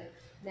Elijah,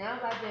 Now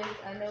by this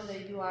I know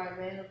that you are a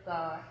man of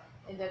God,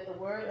 and that the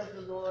word of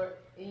the Lord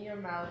in your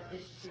mouth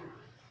is true.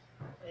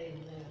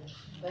 Amen.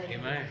 Thank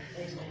Amen.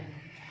 you. Amen.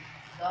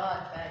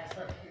 God backs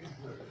up his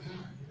word.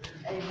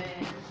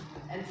 Amen.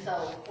 And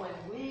so when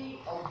we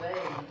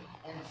obey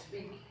and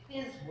speak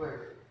his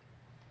word,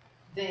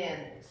 then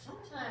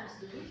sometimes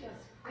do we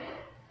just quit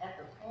at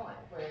the point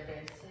where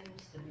there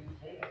seems to be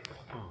failure?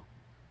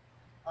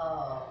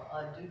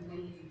 Or do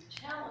we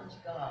challenge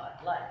God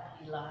like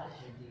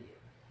Elijah did?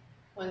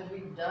 When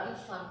we've done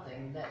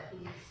something that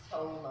he's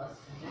told us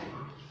to do,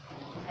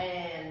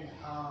 and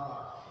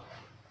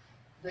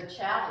the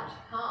challenge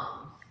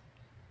comes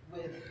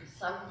with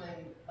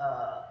something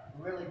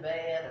really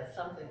bad or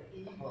something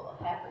evil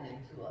happening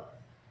to us,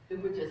 do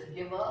we just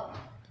give up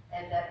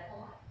at that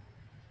point?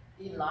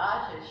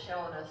 Elijah is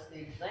showing us the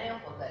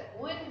example that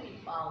when we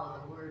follow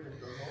the word of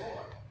the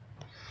Lord,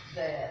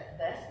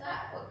 that's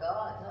not what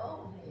God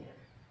told him,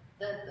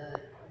 that the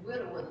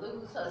widow would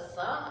lose her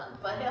son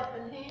for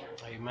helping him.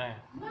 Amen.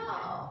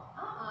 No,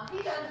 he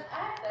doesn't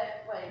act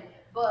that way.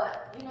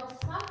 But,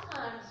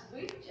 sometimes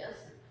we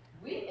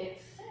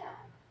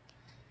accept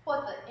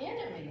what the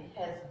enemy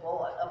has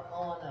brought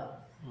upon us,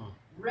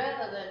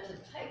 rather than to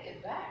take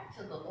it back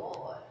to the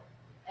Lord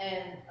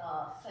and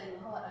say,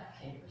 Lord,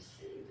 I can't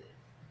receive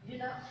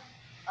it.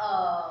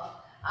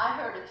 I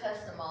heard a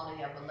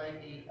testimony of a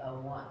lady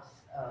once.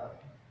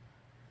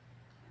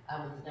 I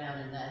was down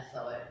in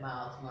Nassau at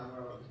Miles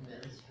Monroe's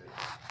ministry.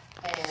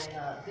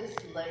 And this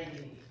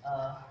lady,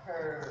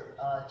 her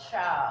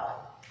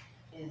child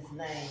is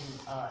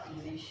named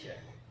Elisha.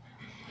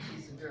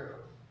 She's a girl.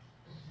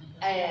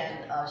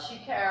 And she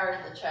carried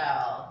the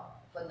child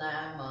for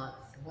 9 months,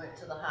 went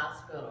to the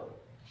hospital,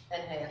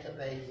 and had the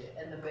baby.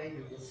 And the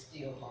baby was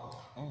stillborn.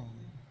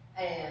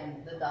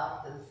 And the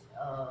doctors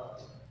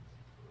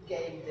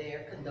gave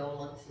their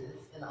condolences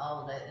and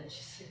all of that. And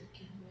she said,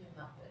 Give me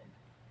my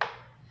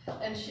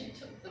baby. And she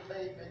took the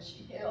baby and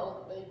she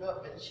held the baby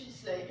up and she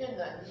said, In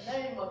the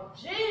name of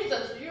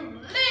Jesus, you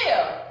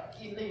live,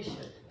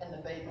 Elisha. And the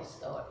baby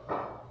started.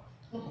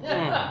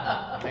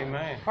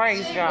 Amen.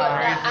 Praise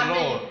God. Praise the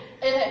Lord.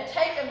 It had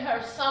taken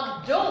her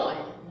some doing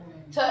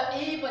to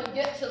even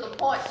get to the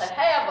point to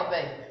have a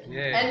baby.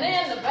 Yeah. And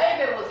then the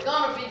baby was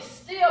going to be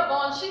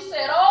stillborn. She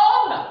said,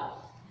 Oh no.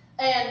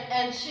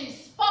 And she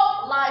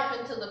spoke life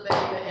into the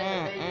baby,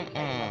 and the baby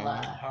came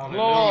alive.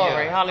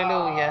 Glory,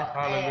 hallelujah.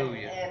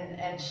 Hallelujah.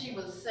 And she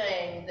was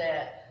saying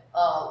that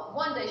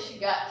one day she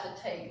got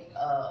to take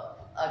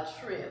a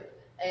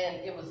trip, and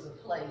it was the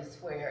place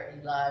where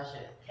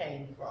Elijah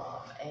came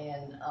from,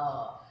 and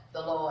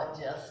the Lord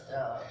just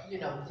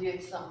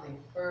did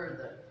something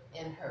further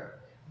in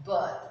her.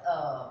 But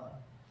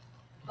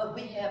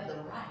we have the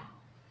right.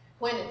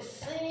 When it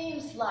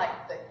seems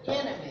like the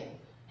enemy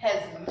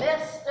has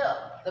messed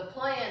up the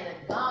plan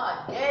that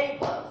God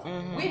gave us,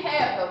 we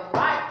have the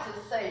right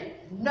to say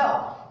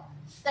no.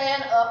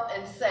 Stand up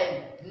and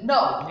say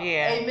no.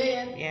 Yeah.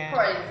 Amen. Yeah.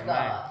 Praise Amen.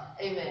 God.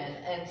 Amen.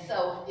 And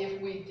so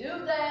if we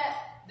do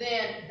that,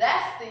 then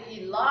that's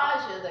the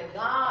Elijah that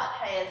God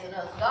has in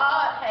us.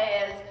 God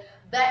has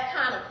that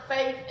kind of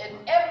faith in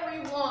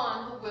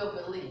everyone who will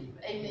believe.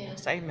 Amen.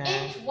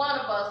 Amen. Each one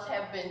of us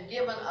have been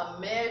given a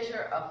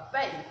measure of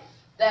faith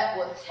that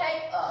will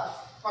take us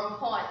from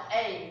point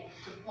A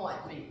to point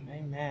B.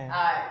 Amen.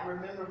 I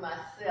remember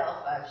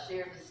myself, I've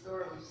shared the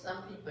story with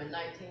some people in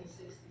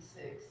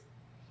 1966,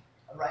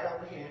 right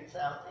over here in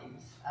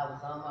Southeast. I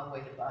was on my way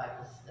to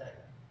Bible study.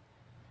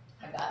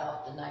 I got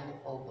off the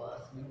 94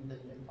 bus. We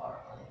lived in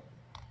Parkland.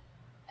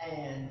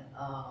 And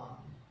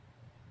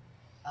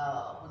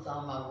was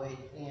on my way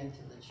into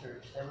the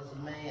church. There was a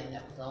man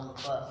that was on the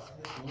bus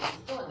with me. He was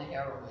doing the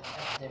heroin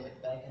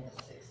epidemic back in the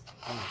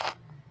 60s.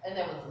 And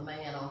there was a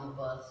man on the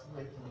bus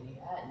with me.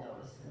 I had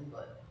noticed him,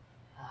 but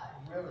I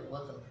really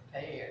wasn't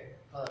prepared.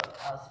 But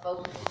I was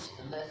supposed to teach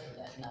the lesson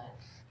that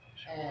night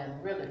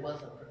and really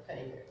wasn't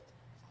prepared.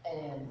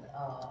 And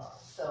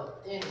so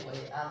anyway,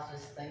 I was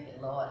just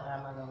thinking, Lord, how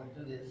am I going to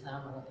do this? How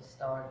am I going to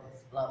start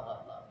this? Blah,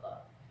 blah, blah, blah.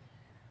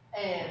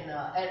 And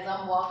as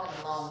I'm walking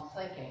along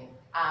thinking,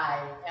 I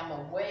am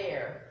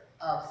aware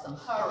of some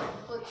hurried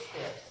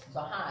footsteps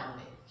behind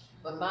me.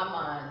 But my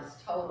mind is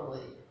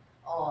totally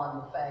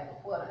on the fact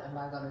of what am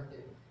I going to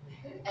do?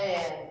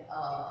 And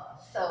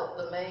so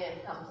the man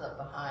comes up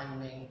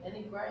behind me and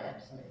he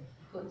grabs me.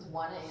 He puts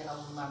one hand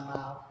over my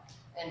mouth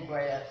and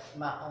grabs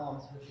my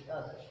arms with the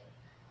other.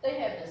 They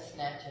had been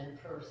snatching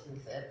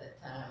purses at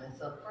that time. And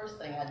so the first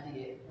thing I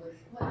did was,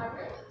 when I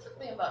realized, it took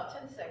me about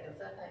 10 seconds,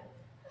 I think,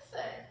 I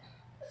said,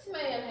 this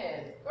man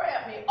has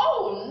grabbed me.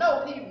 Oh,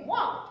 no, he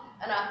won't.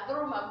 And I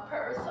threw my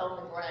purse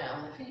on the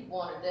ground. If he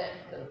wanted that,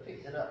 he could have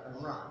picked it up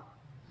and run.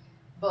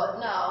 But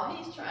no,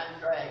 he's trying to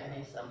drag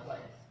me someplace.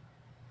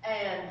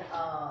 And,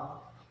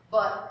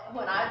 but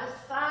when I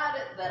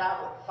decided that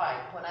I would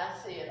fight, when I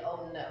said,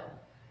 oh no,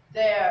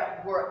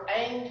 there were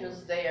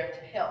angels there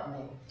to help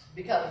me,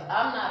 because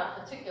I'm not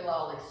a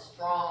particularly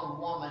strong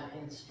woman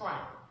in strength.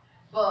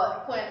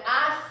 But when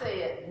I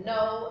said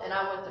no, and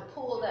I went to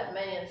pull that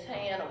man's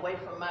hand away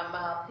from my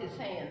mouth, his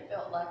hand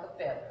felt like a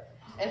feather.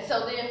 And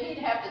so then he'd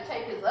have to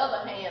take his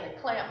other hand and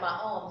clamp my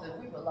arms,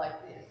 and we were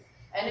like this.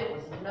 And it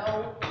was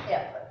no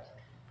effort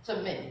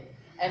to me.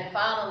 And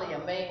finally, a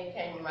man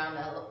came around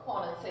that little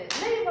corner and said,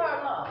 leave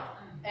her alone.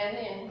 And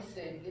then he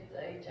said, get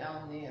the H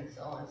on me and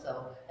so and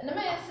so. And the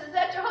man said, is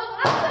that your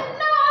husband? I said,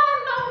 no, I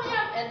don't know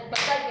him. But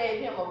that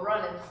gave him a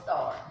running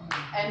start.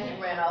 And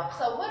he ran off.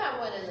 So when I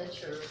went in the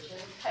church, and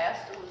the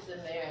pastor was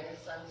in there and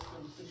the Sunday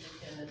school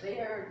superintendent, they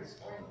heard the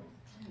screams.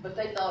 But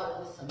they thought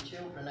it was some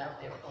children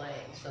out there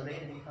playing, so they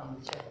didn't come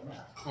to check them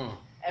out.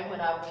 And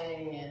when I went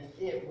in,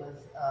 it was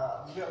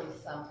really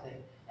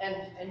something.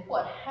 And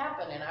what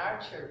happened in our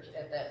church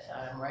at that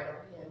time, right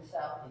over here in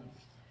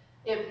Southeast,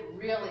 it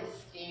really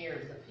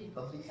scared the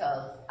people,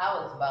 because I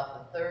was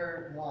about the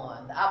third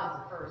one. I was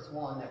the first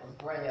one that was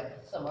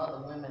grabbed. Some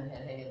other women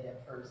had had their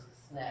first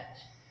snatch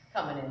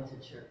coming into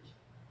church.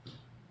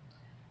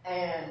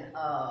 And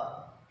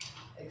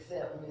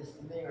except Miss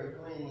Mary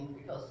Green,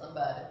 because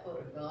somebody put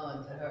a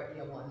gun to her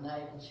ear one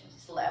night and she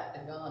slapped the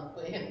gun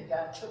away and the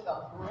guy took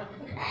off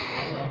running.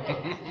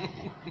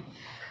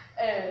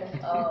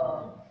 And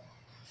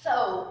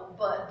so,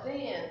 but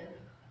then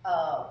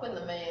when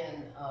the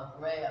man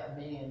grabbed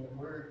me and the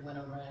word went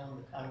around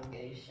the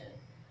congregation,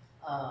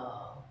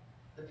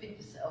 the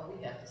people said, oh,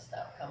 we have to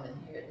stop coming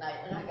here at night.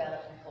 And I got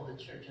up before the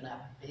church and I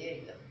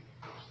begged them,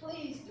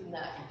 please do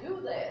not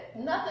do that.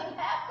 Nothing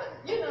happened.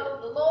 You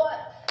know, the Lord,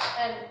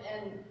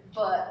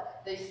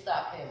 but they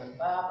stopped having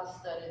Bible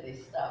study, they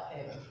stopped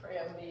having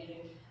prayer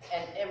meetings,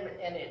 and it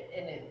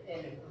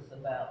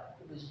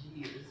was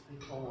years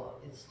before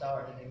it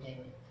started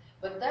again.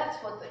 But that's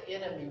what the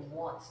enemy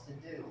wants to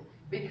do,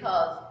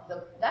 because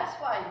that's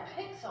why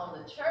he picks on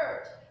the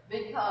church,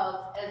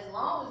 because as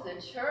long as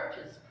the church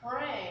is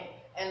praying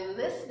and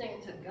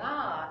listening to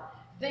God,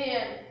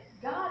 then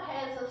God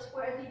has us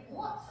where he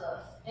wants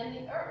us in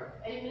the earth.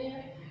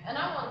 Amen? And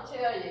I want to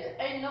tell you,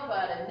 ain't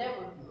nobody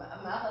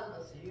my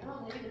husband said, you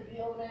don't need to be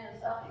over there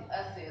in Southeast.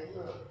 I said,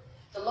 look,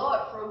 the Lord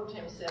proved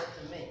himself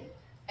to me.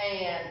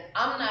 And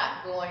I'm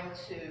not going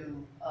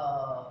to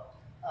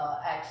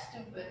act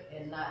stupid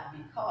and not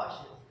be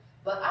cautious.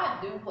 But I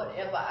do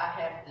whatever I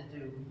have to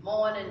do,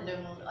 morning,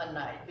 noon, or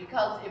night.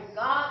 Because if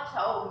God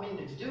told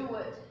me to do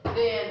it,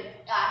 then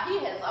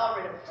he has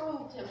already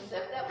proved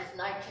himself. That was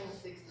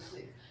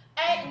 1966.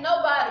 Ain't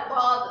nobody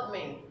bothered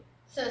me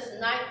since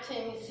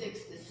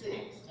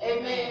 1966.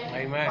 Amen?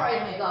 Amen.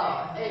 Praise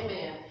God.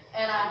 Amen.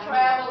 And I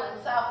travel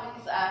in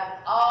Southeast.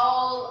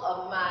 All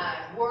of my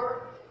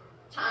work,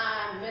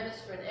 time,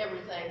 ministry, and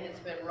everything has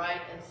been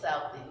right in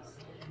Southeast.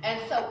 And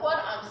so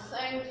what I'm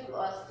saying to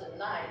us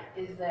tonight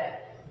is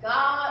that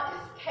God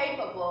is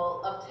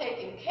capable of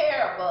taking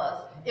care of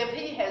us if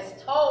he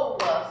has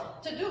told us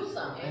to do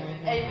something.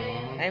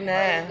 Amen?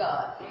 Amen.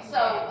 Praise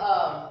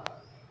God. So,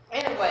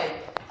 anyway,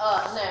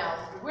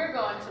 now we're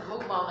going to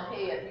move on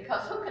ahead,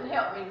 because who can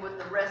help me with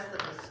the rest of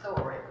the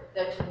story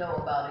that you know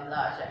about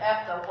Elijah?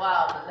 After a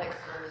while, the next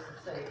verse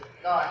will say,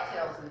 God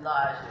tells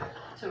Elijah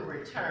to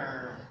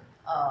return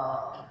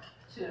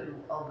to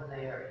over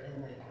there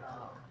in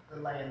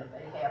the land of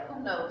Ahab.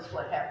 Who knows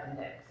what happened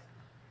next?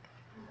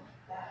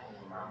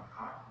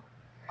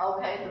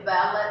 Okay, the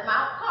battle at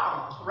Mount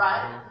Carmel,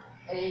 right?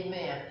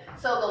 Amen.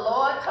 So the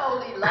Lord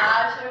told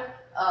Elijah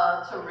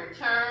to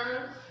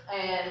return,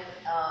 and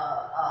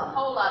a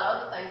whole lot of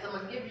other things. I'm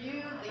going to give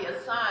you the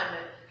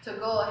assignment to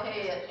go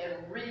ahead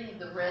and read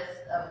the rest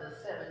of the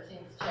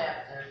 17th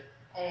chapter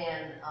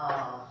And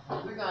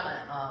we're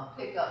gonna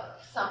pick up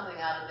something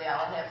out of there.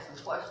 I'll have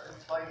some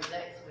questions for you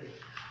next week.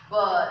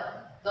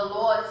 But the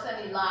Lord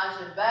sent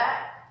Elijah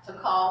back to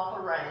call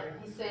for rain.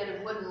 He said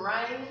it wouldn't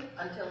rain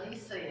until he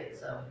said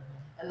so.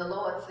 And the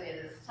Lord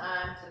said it's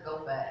time to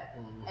go back.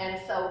 And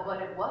so,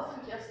 but it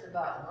wasn't just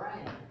about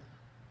rain,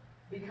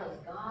 because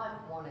God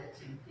wanted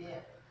to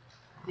get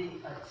the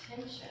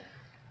attention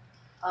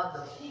of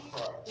the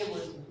people. It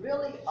was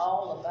really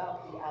all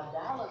about the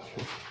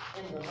idolatry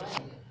in the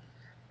land.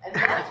 And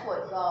that's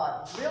what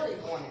God really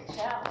wanted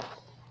challenged.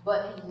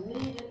 But he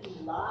needed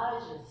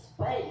Elijah's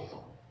faith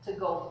to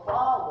go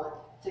forward,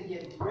 to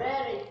get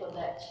ready for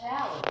that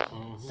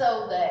challenge,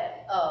 so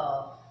that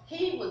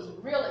he was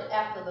really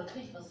after the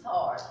people's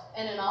heart.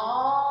 And in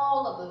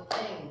all of the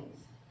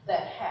things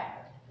that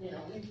happened, you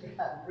know, we've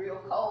got a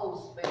real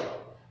cold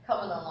spell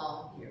coming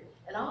along here.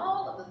 And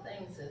all of the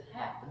things that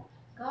happened,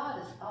 God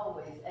is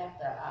always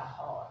after our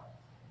heart,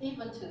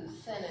 even to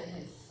sending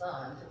his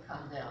son to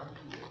come down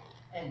here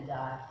and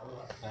die for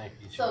us. Thank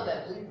you, so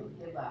that we would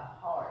give our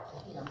heart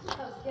to him.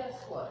 Because guess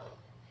what?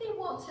 He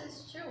wants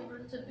his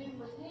children to be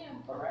with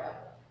him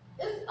forever.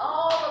 It's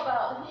all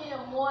about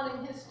him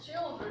wanting his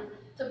children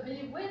to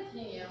be with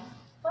him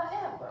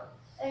forever.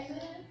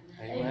 Amen?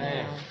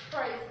 Amen.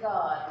 Praise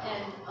God.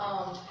 And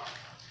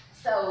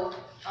so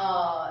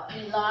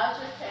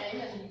Elijah came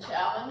and he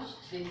challenged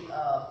the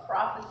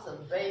prophets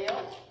of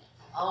Baal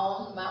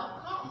on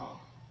Mount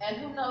Carmel. And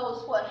who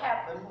knows what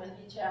happened when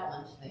he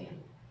challenged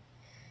them?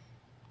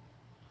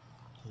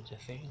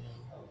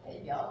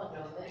 Okay, y'all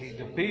know that. He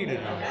defeated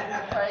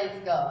them. Praise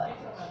God.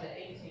 You're talking about the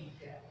 18th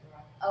chapter,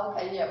 right?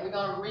 Okay, yeah, we're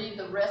going to read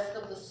the rest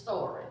of the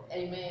story.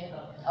 Amen.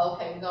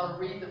 Okay, we're going to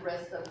read the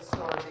rest of the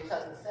story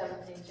because the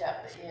 17th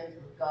chapter ends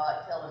with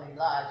God telling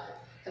Elijah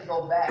to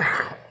go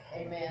back.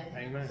 Amen.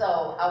 Amen.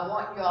 So I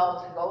want you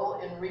all to go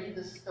and read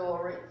the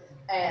story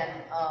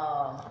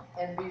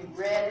and be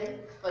ready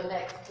for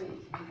next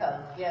week,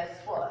 because guess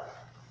what?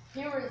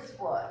 Here is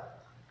what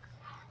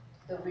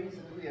the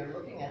reason we are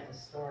looking at the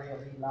story of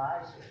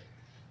Elijah.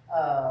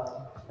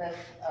 Let's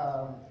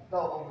go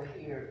over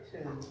here to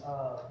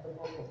the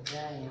book of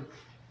James.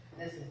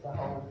 This is the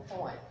whole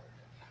point.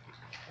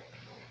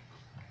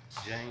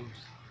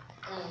 James.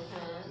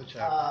 Mm-hmm. Good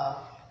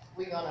chapter.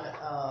 We're gonna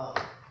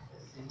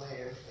let's see,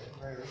 where's the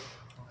verse?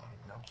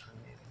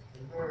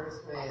 The verse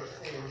where it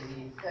says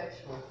the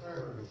effectual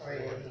fervent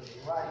prayer of the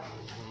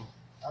righteous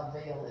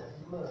availeth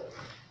much.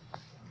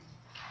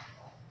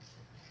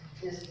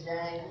 It's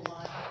James.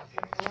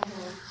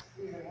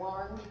 Either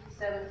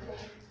 1:17.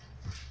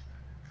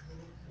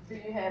 Do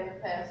you have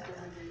it, Pastor?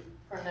 Would you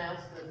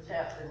pronounce the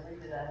chapter and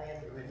read it? I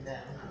have it written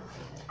down.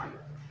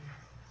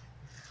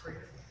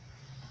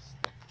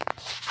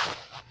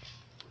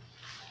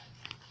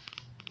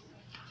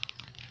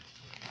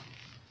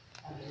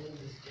 I believe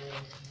it's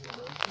James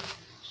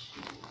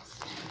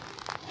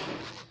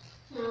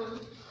 1.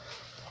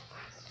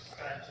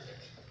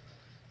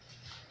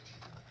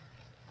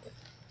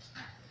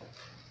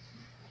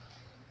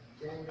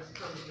 James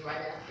comes right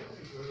after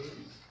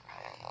Hebrews.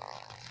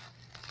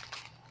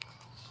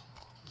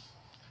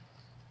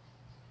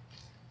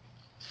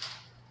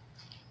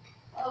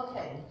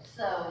 Okay,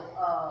 so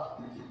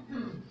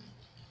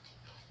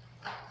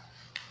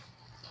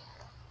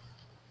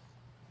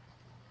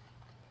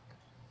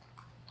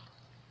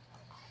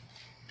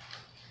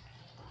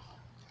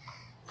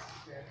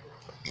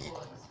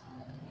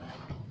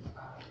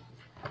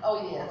oh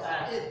yes,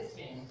 it's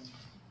 5:16.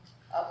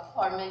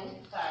 pardon me.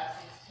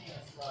 5:16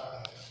 is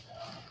love.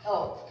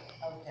 Oh,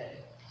 okay.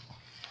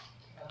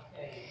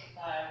 Okay,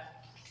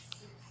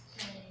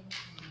 5:16.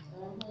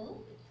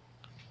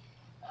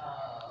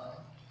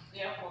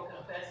 Therefore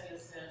confess your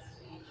sins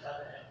to each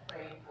other and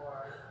pray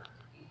for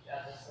each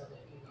other so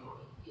that you may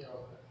be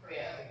healed. The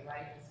prayer of a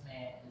righteous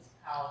man is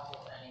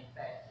powerful and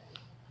effective.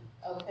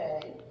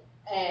 Okay,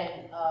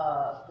 and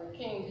the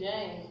King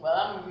James, well,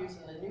 I'm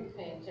using the New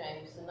King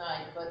James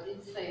tonight, but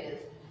it says,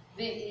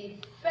 the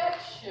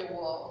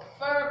effectual,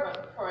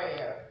 fervent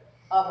prayer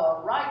of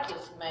a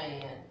righteous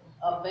man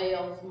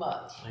avails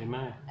much.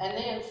 Amen. And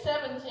then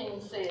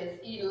 17 says,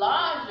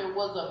 Elijah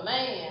was a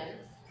man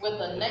with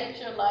a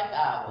nature like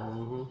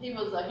ours. He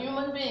was a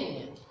human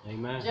being,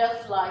 Amen.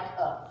 just like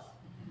us.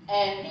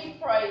 And he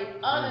prayed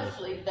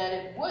honestly that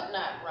it would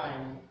not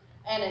rain,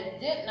 and it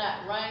did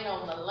not rain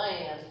on the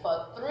land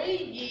for 3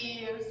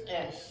 years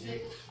and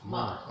 6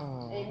 months.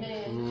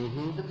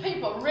 Amen. The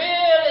people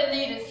really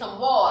needed some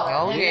water.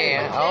 Oh, and they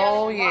yeah. were just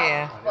Oh, right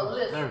yeah. for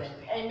listening.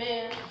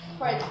 Amen.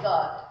 Praise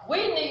God.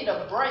 We need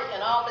a break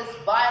in all this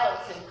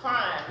violence and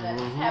crime that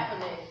is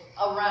happening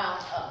around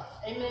us.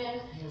 Amen.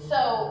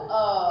 So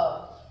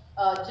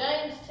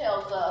James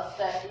tells us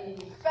that the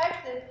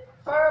effective,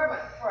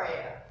 fervent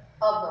prayer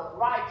of the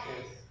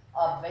righteous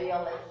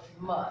availeth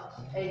much.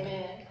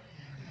 Amen.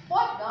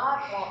 What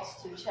God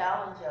wants to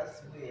challenge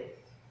us with,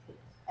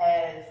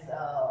 as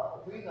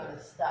we're going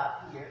to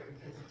stop here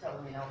because he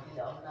told me I'll be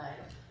all night.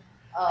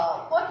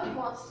 What he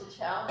wants to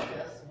challenge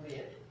us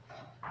with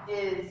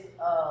is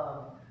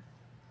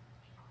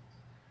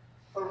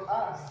for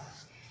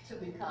us to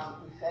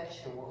become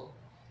effectual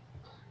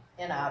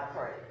in our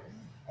prayers.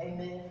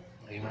 Amen.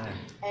 Amen.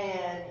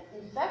 And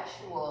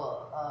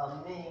effectual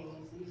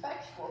means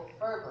effectual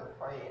fervent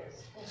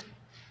prayers.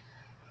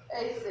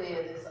 They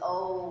said it's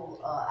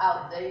old,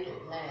 outdated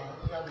now.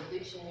 You know, the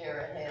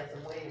dictionary has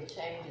a way of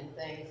changing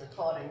things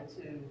according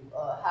to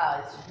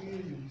how it's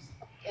used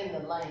in the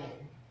land.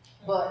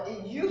 But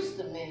it used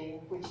to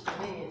mean, which to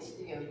me it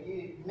still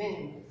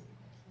means,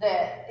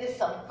 that it's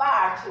some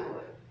fire to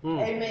it.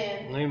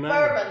 Amen. Amen.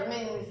 Fervent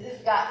means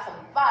it's got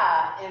some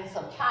fire and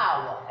some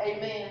power.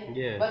 Amen.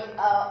 Yeah. But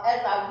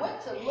as I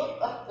went to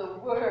look up the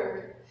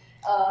word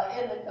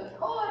in the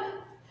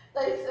concordance,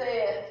 they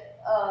said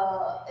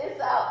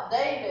it's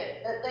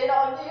outdated, that they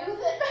don't use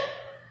it.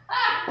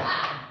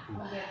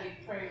 Would that be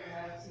prayer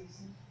without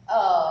ceasing?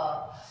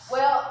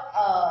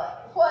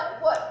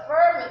 What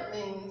fervent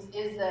means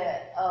is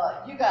that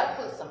you got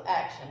to put some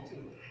action to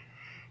it.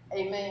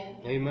 Amen.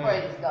 Amen.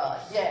 Praise God.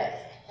 Yes,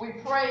 we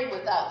pray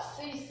without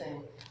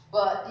ceasing,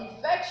 but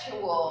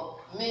effectual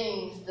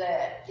means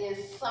that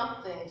it's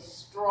something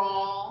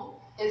strong.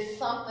 It's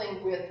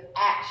something with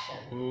action.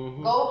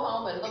 Mm-hmm. Go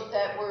home and look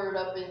that word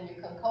up in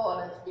your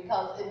concordance,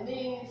 because it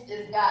means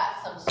it's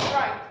got some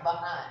strength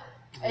behind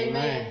it.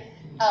 Amen.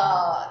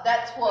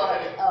 That's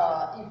what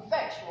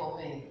effectual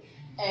means.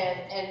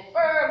 And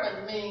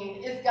fervent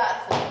means it's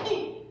got some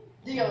heat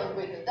dealing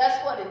with it.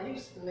 That's what it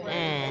used to mean.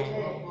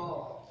 Amen.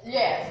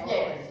 Yes.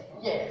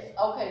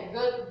 Okay,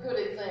 good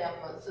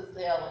example, Sister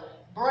Ellen.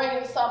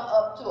 Bringing something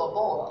up to a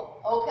boil.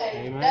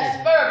 Okay, Amen. that's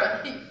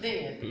fervent heat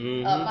then.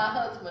 Mm-hmm. My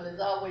husband is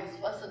always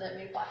fussing at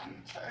me, why you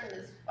turn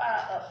this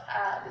fire up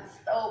high, this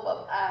stove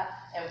up high,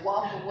 and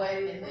walk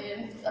away, and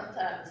then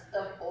sometimes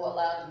stuff boil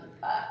out in the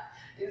pot.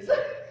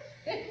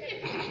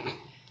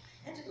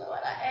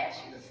 Angeloyd, I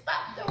asked you to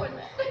stop doing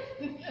that.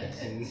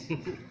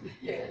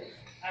 Yeah.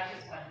 I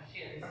just want to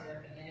share this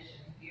definition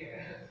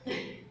here.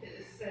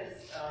 It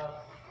says,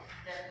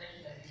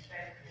 definition of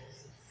effectual,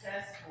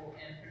 successful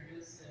in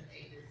producing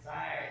a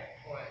desired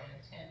or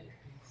intended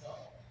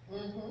result.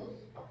 Mm-hmm.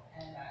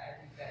 And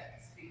I think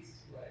that speaks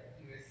to what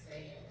you were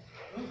saying.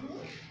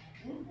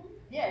 Mm-hmm. Mm-hmm.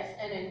 Yes,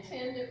 an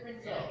intended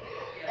result.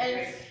 Yeah, you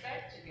And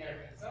expect to get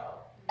a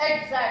result.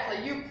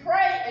 exactly. You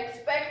pray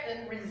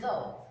expecting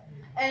results.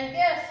 And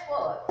guess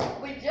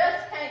what? We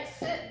just can't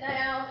sit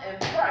down and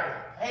pray.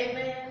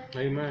 Amen.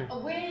 Amen.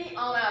 We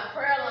on our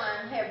prayer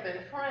line have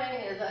been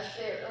praying, as I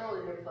said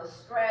earlier, for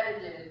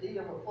strategy to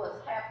deal with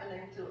what's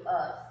happening to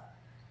us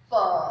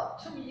for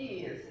 2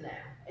 years now.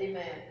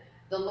 Amen.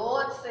 The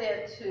Lord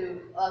said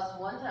to us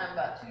one time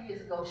about 2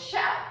 years ago,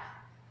 shout,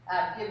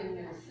 I've given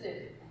you the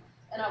city.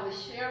 And I was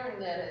sharing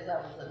that as I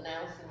was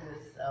announcing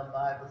this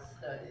Bible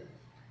study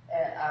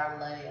at our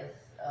last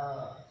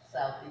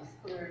Southeast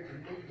Clergy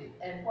meeting.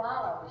 And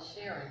while I was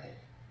sharing it,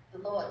 the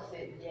Lord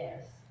said,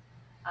 yes.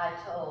 I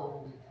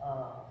told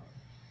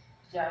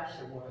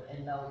Joshua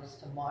and those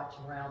to march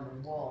around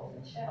the walls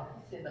and shout.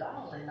 He said, but I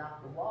only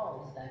knocked the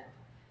walls down.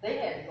 They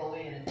had to go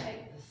in and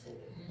take the city.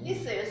 He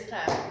said, it's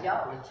time for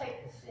y'all to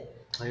take the city.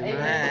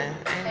 Amen.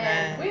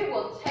 And we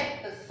will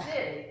take the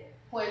city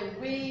when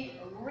we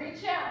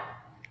reach out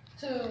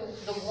to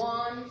the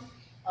ones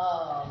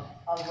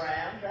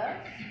around us.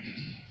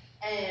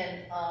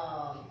 And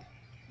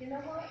you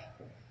know what?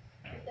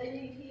 If they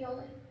need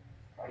healing,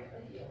 pray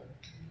for healing.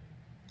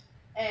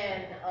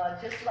 And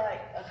just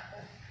like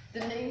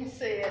Daneen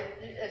said,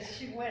 as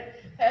she went,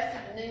 Pastor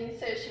Daneen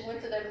said she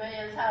went to that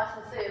man's house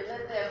and said,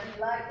 let there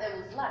be light, there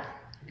was light.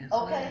 Yes,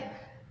 okay?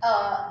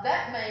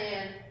 That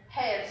man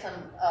had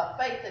some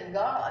faith in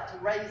God to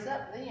raise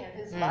up then.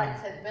 His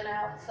lights had been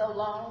out so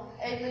long.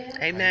 Amen?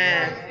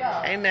 Amen. Praise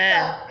God.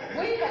 Amen. So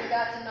we have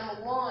got to,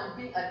 number one,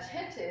 be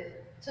attentive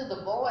to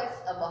the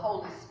voice of the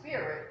Holy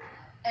Spirit.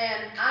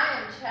 And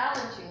I am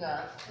challenging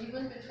us,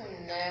 even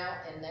between now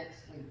and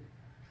next week,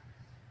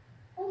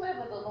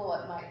 whomever the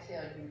Lord might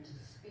tell you to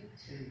speak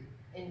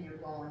to in your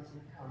goings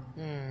and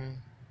comings,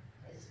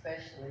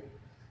 especially,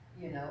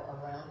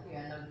 around here.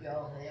 I know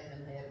y'all have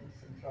been having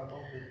some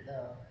trouble with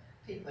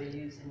people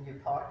using your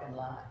parking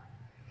lot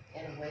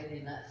in a way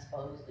they're not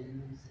supposed to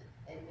use it.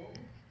 Amen.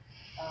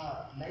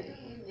 Maybe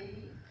we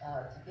need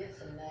to get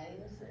some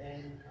names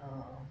and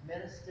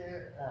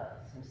minister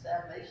some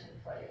salvation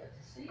prayer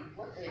to see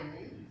what their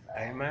needs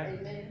are. Amen.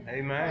 Amen.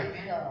 Amen.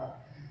 Praise God.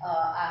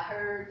 I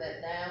heard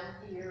that down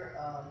here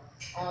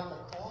on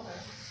the corner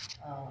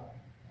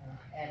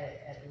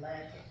at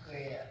Atlantic,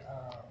 where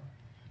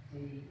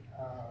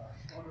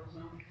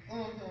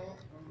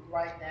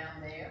right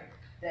down there,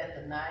 that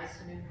the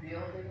nice new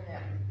building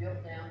that was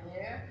built down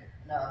there,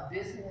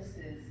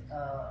 businesses,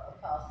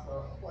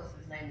 Apostle, what's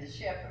his name, the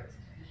Shepherds,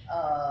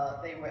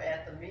 they were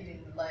at the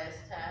meeting the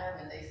last time,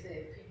 and they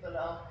said people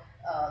don't,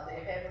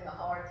 they're having a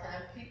hard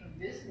time keeping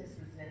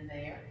businesses in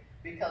there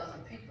because the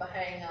people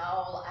hang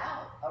all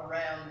out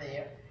around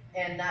there,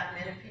 and not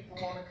many people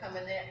want to come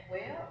in there.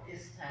 Well,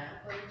 it's time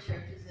for the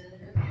churches in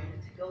the community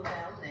to go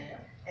down there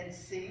and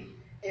see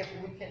if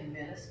we can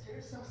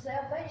minister some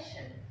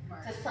salvation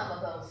to some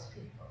of those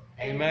people.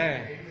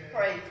 Amen.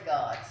 Praise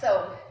God.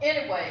 So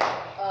anyway,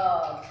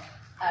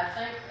 I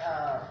think,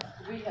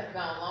 we have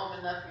gone long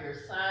enough. Your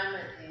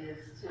assignment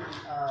is to,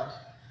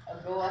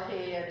 go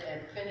ahead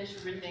and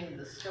finish reading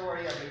the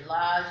story of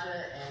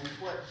Elijah and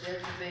what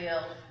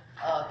Jezebel,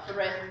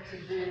 threatened to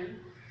do.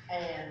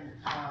 And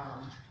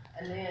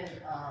then,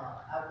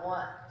 I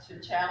want to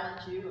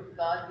challenge you, if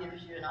God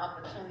gives you an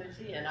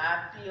opportunity, and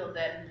I feel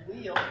that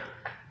He will,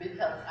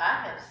 because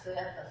I have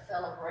set a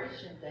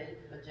celebration date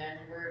for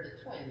January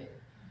the 20th.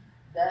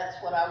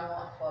 That's what I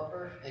want for a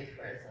birthday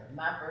present.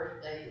 My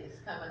birthday is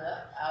coming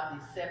up. I'll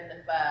be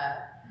 75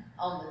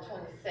 on the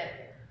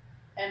 22nd.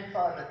 And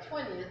for the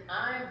 20th,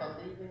 I am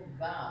believing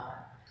God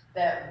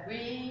that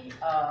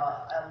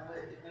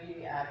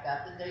I've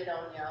got the date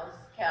on y'all's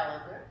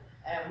calendar,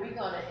 and we're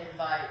gonna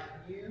invite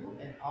you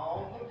and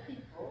all the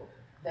people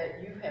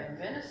that you have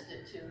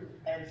ministered to,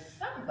 and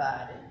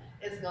somebody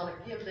is gonna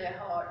give their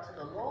heart to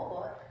the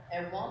Lord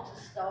and want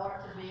to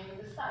start to being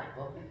a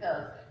disciple,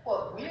 because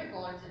what we're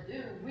going to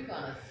do, we're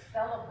gonna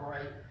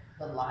celebrate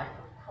the life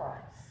of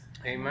Christ.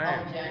 Amen.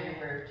 On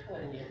January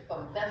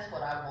 20th. That's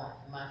what I want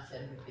for my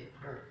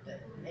 75th birthday.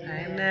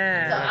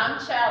 Amen. So I'm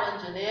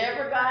challenging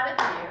everybody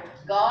here.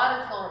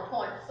 God is going to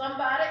point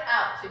somebody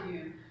out to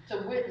you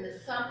to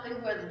witness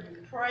something, whether you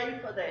pray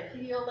for their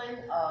healing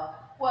or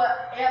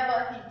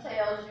whatever He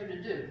tells you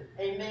to do.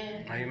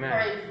 Amen. Amen.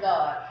 Praise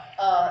God.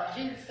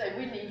 Jesus said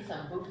we need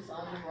some boots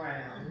on the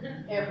ground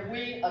if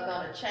we are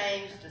going to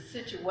change the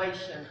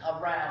situation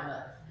around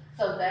us.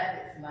 So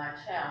that is my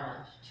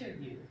challenge to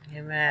you.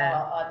 Amen.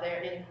 Are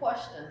there any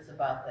questions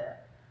about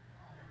that?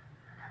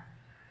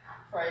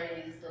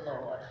 Praise the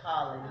Lord.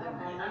 Hallelujah.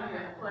 I have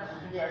a question.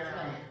 Yes,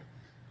 ma'am.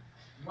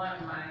 One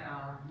of my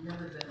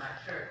members in my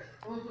church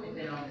has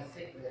been on the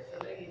sick list,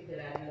 a lady that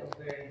I know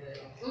very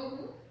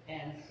well.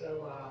 And so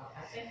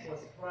I think it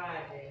was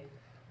Friday,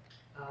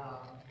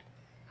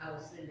 I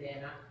was sitting there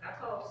and I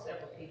called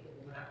several people.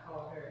 When I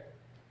called her,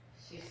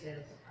 she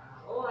says,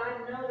 oh,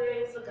 I know there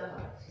is a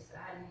God. She said,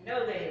 I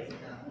know there is a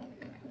God.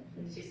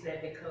 She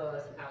said,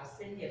 because I was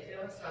sitting here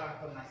feeling sorry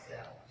for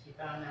myself. She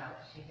found out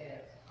she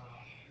had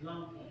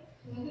lung cancer.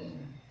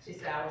 She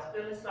said, I was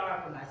feeling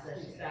sorry for myself.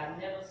 She said, I've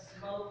never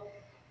smoked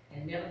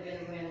and never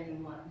been around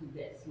anyone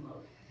that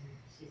smoked.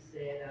 She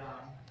said,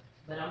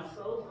 but I'm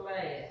so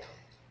glad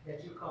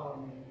that you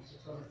called me. She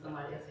told me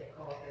somebody else had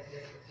called her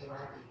just before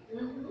I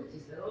did. She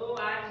said, oh,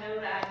 I know.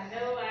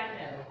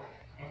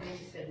 And then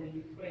she said, will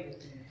you pray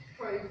with me?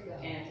 Praise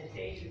God. And to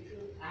tell you the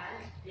truth,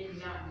 I did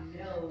not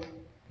know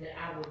that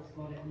I was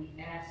going to be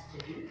asked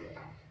to do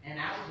that. And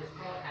I was just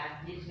thought,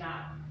 I did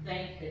not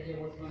think that there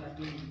was going to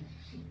be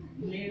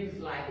news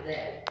like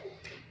that.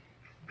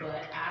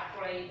 But I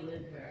prayed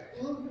with her.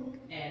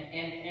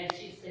 And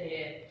she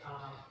said,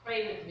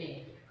 pray with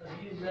me, because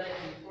you really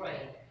can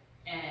pray.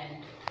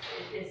 And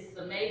it's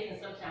amazing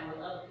sometimes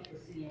when other people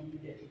see in you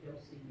that you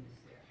don't see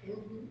yourself.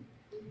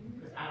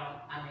 Because I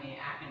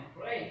can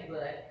pray,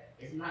 but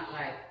it's not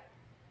like,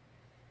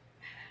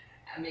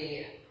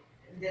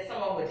 that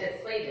someone would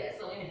just say that.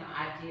 So anyhow,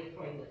 I did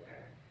pray with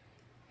her.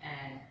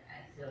 And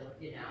so,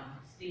 I'm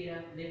still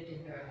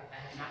lifting her. I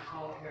have not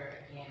called her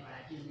again, but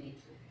I do need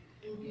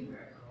to give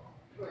her a call.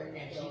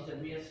 And she's a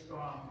real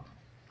strong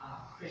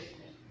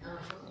Christian.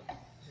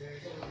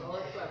 The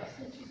Lord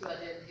sent you out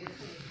there to get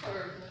some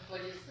encouragement for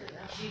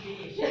yourself. She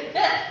did.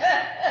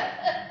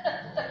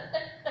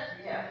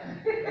 Yeah.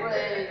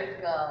 Praise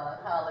God.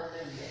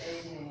 Hallelujah.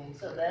 Amen.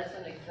 So that's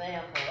an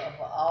example of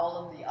all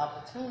of the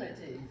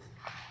opportunities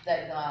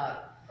that God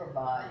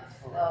provides.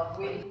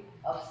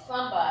 Of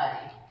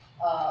somebody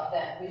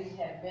that we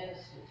have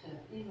ministered to,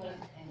 even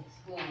in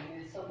school.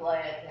 We're so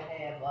glad to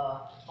have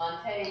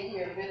Monte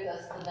here with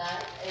us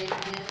tonight.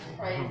 Amen.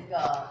 Praise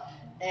God.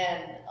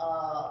 And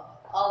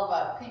all of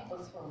our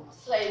peoples from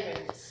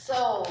Saving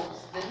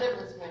Souls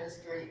Deliverance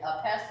Ministry,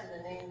 Pastor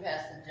Daneen,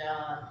 Pastor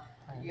John,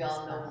 you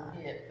all know them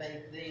here at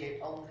Faith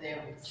there, over there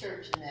with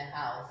church in their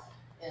house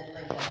in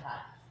Lincoln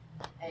Heights.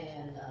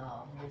 And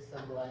we're so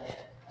glad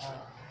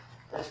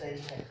that they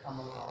have come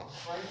along.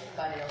 Bring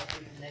somebody else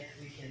with you next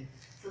week. And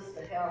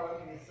Sister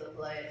Helen, we're so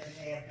glad to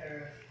have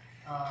her.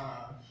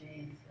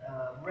 She's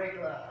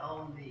regular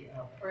on the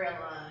prayer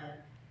line,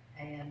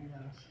 and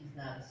she's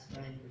not a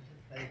stranger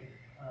to Faith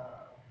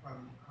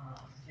from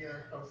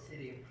Jericho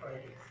City of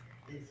Praise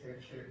is her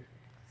church.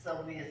 So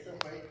we are so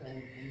grateful,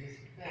 and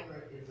Mr.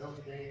 Fenrick is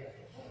over there.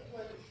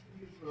 What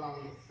you belong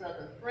to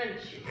Southern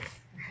Friendship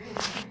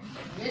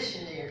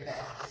Missionary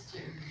Baptist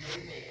Church.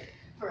 Amen.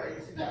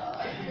 Praise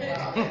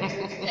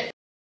God.